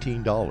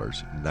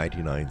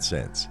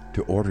 $19.99.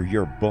 To order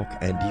your book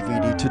and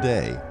DVD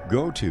today,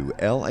 go to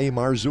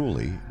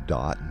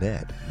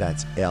lamarzulli.net.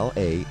 That's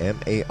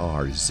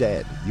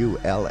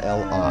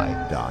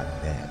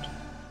LAMARZULLI.net.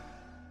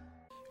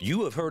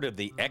 You have heard of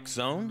the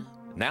X-Zone?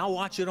 Now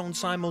watch it on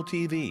Simul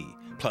TV,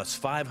 plus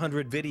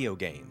 500 video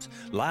games,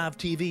 live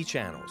TV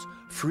channels,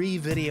 free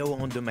video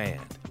on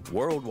demand,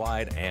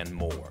 worldwide, and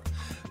more.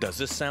 Does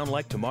this sound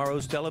like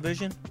tomorrow's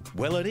television?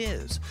 Well, it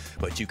is,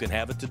 but you can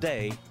have it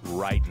today,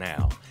 right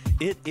now.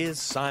 It is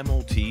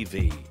Simul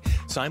TV.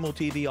 Simul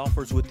TV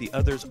offers what the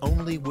others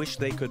only wish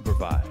they could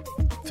provide.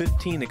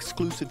 15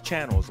 exclusive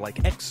channels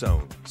like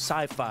X-Zone,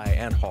 Sci-Fi,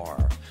 and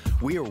Horror.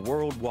 We are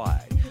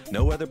worldwide.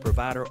 No other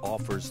provider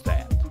offers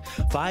that.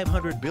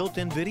 500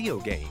 built-in video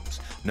games.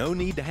 No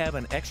need to have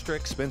an extra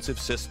expensive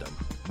system.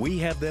 We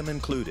have them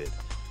included.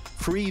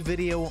 Free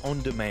video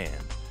on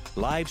demand.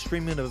 Live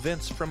streaming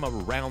events from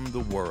around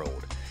the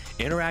world.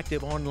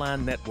 Interactive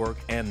online network,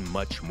 and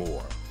much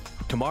more.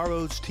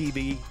 Tomorrow's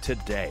TV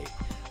today.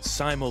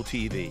 Simul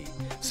TV.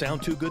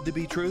 Sound too good to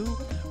be true?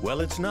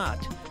 Well, it's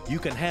not. You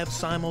can have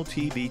Simul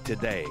TV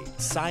today.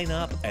 Sign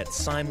up at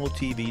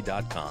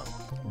simultv.com.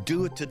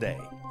 Do it today.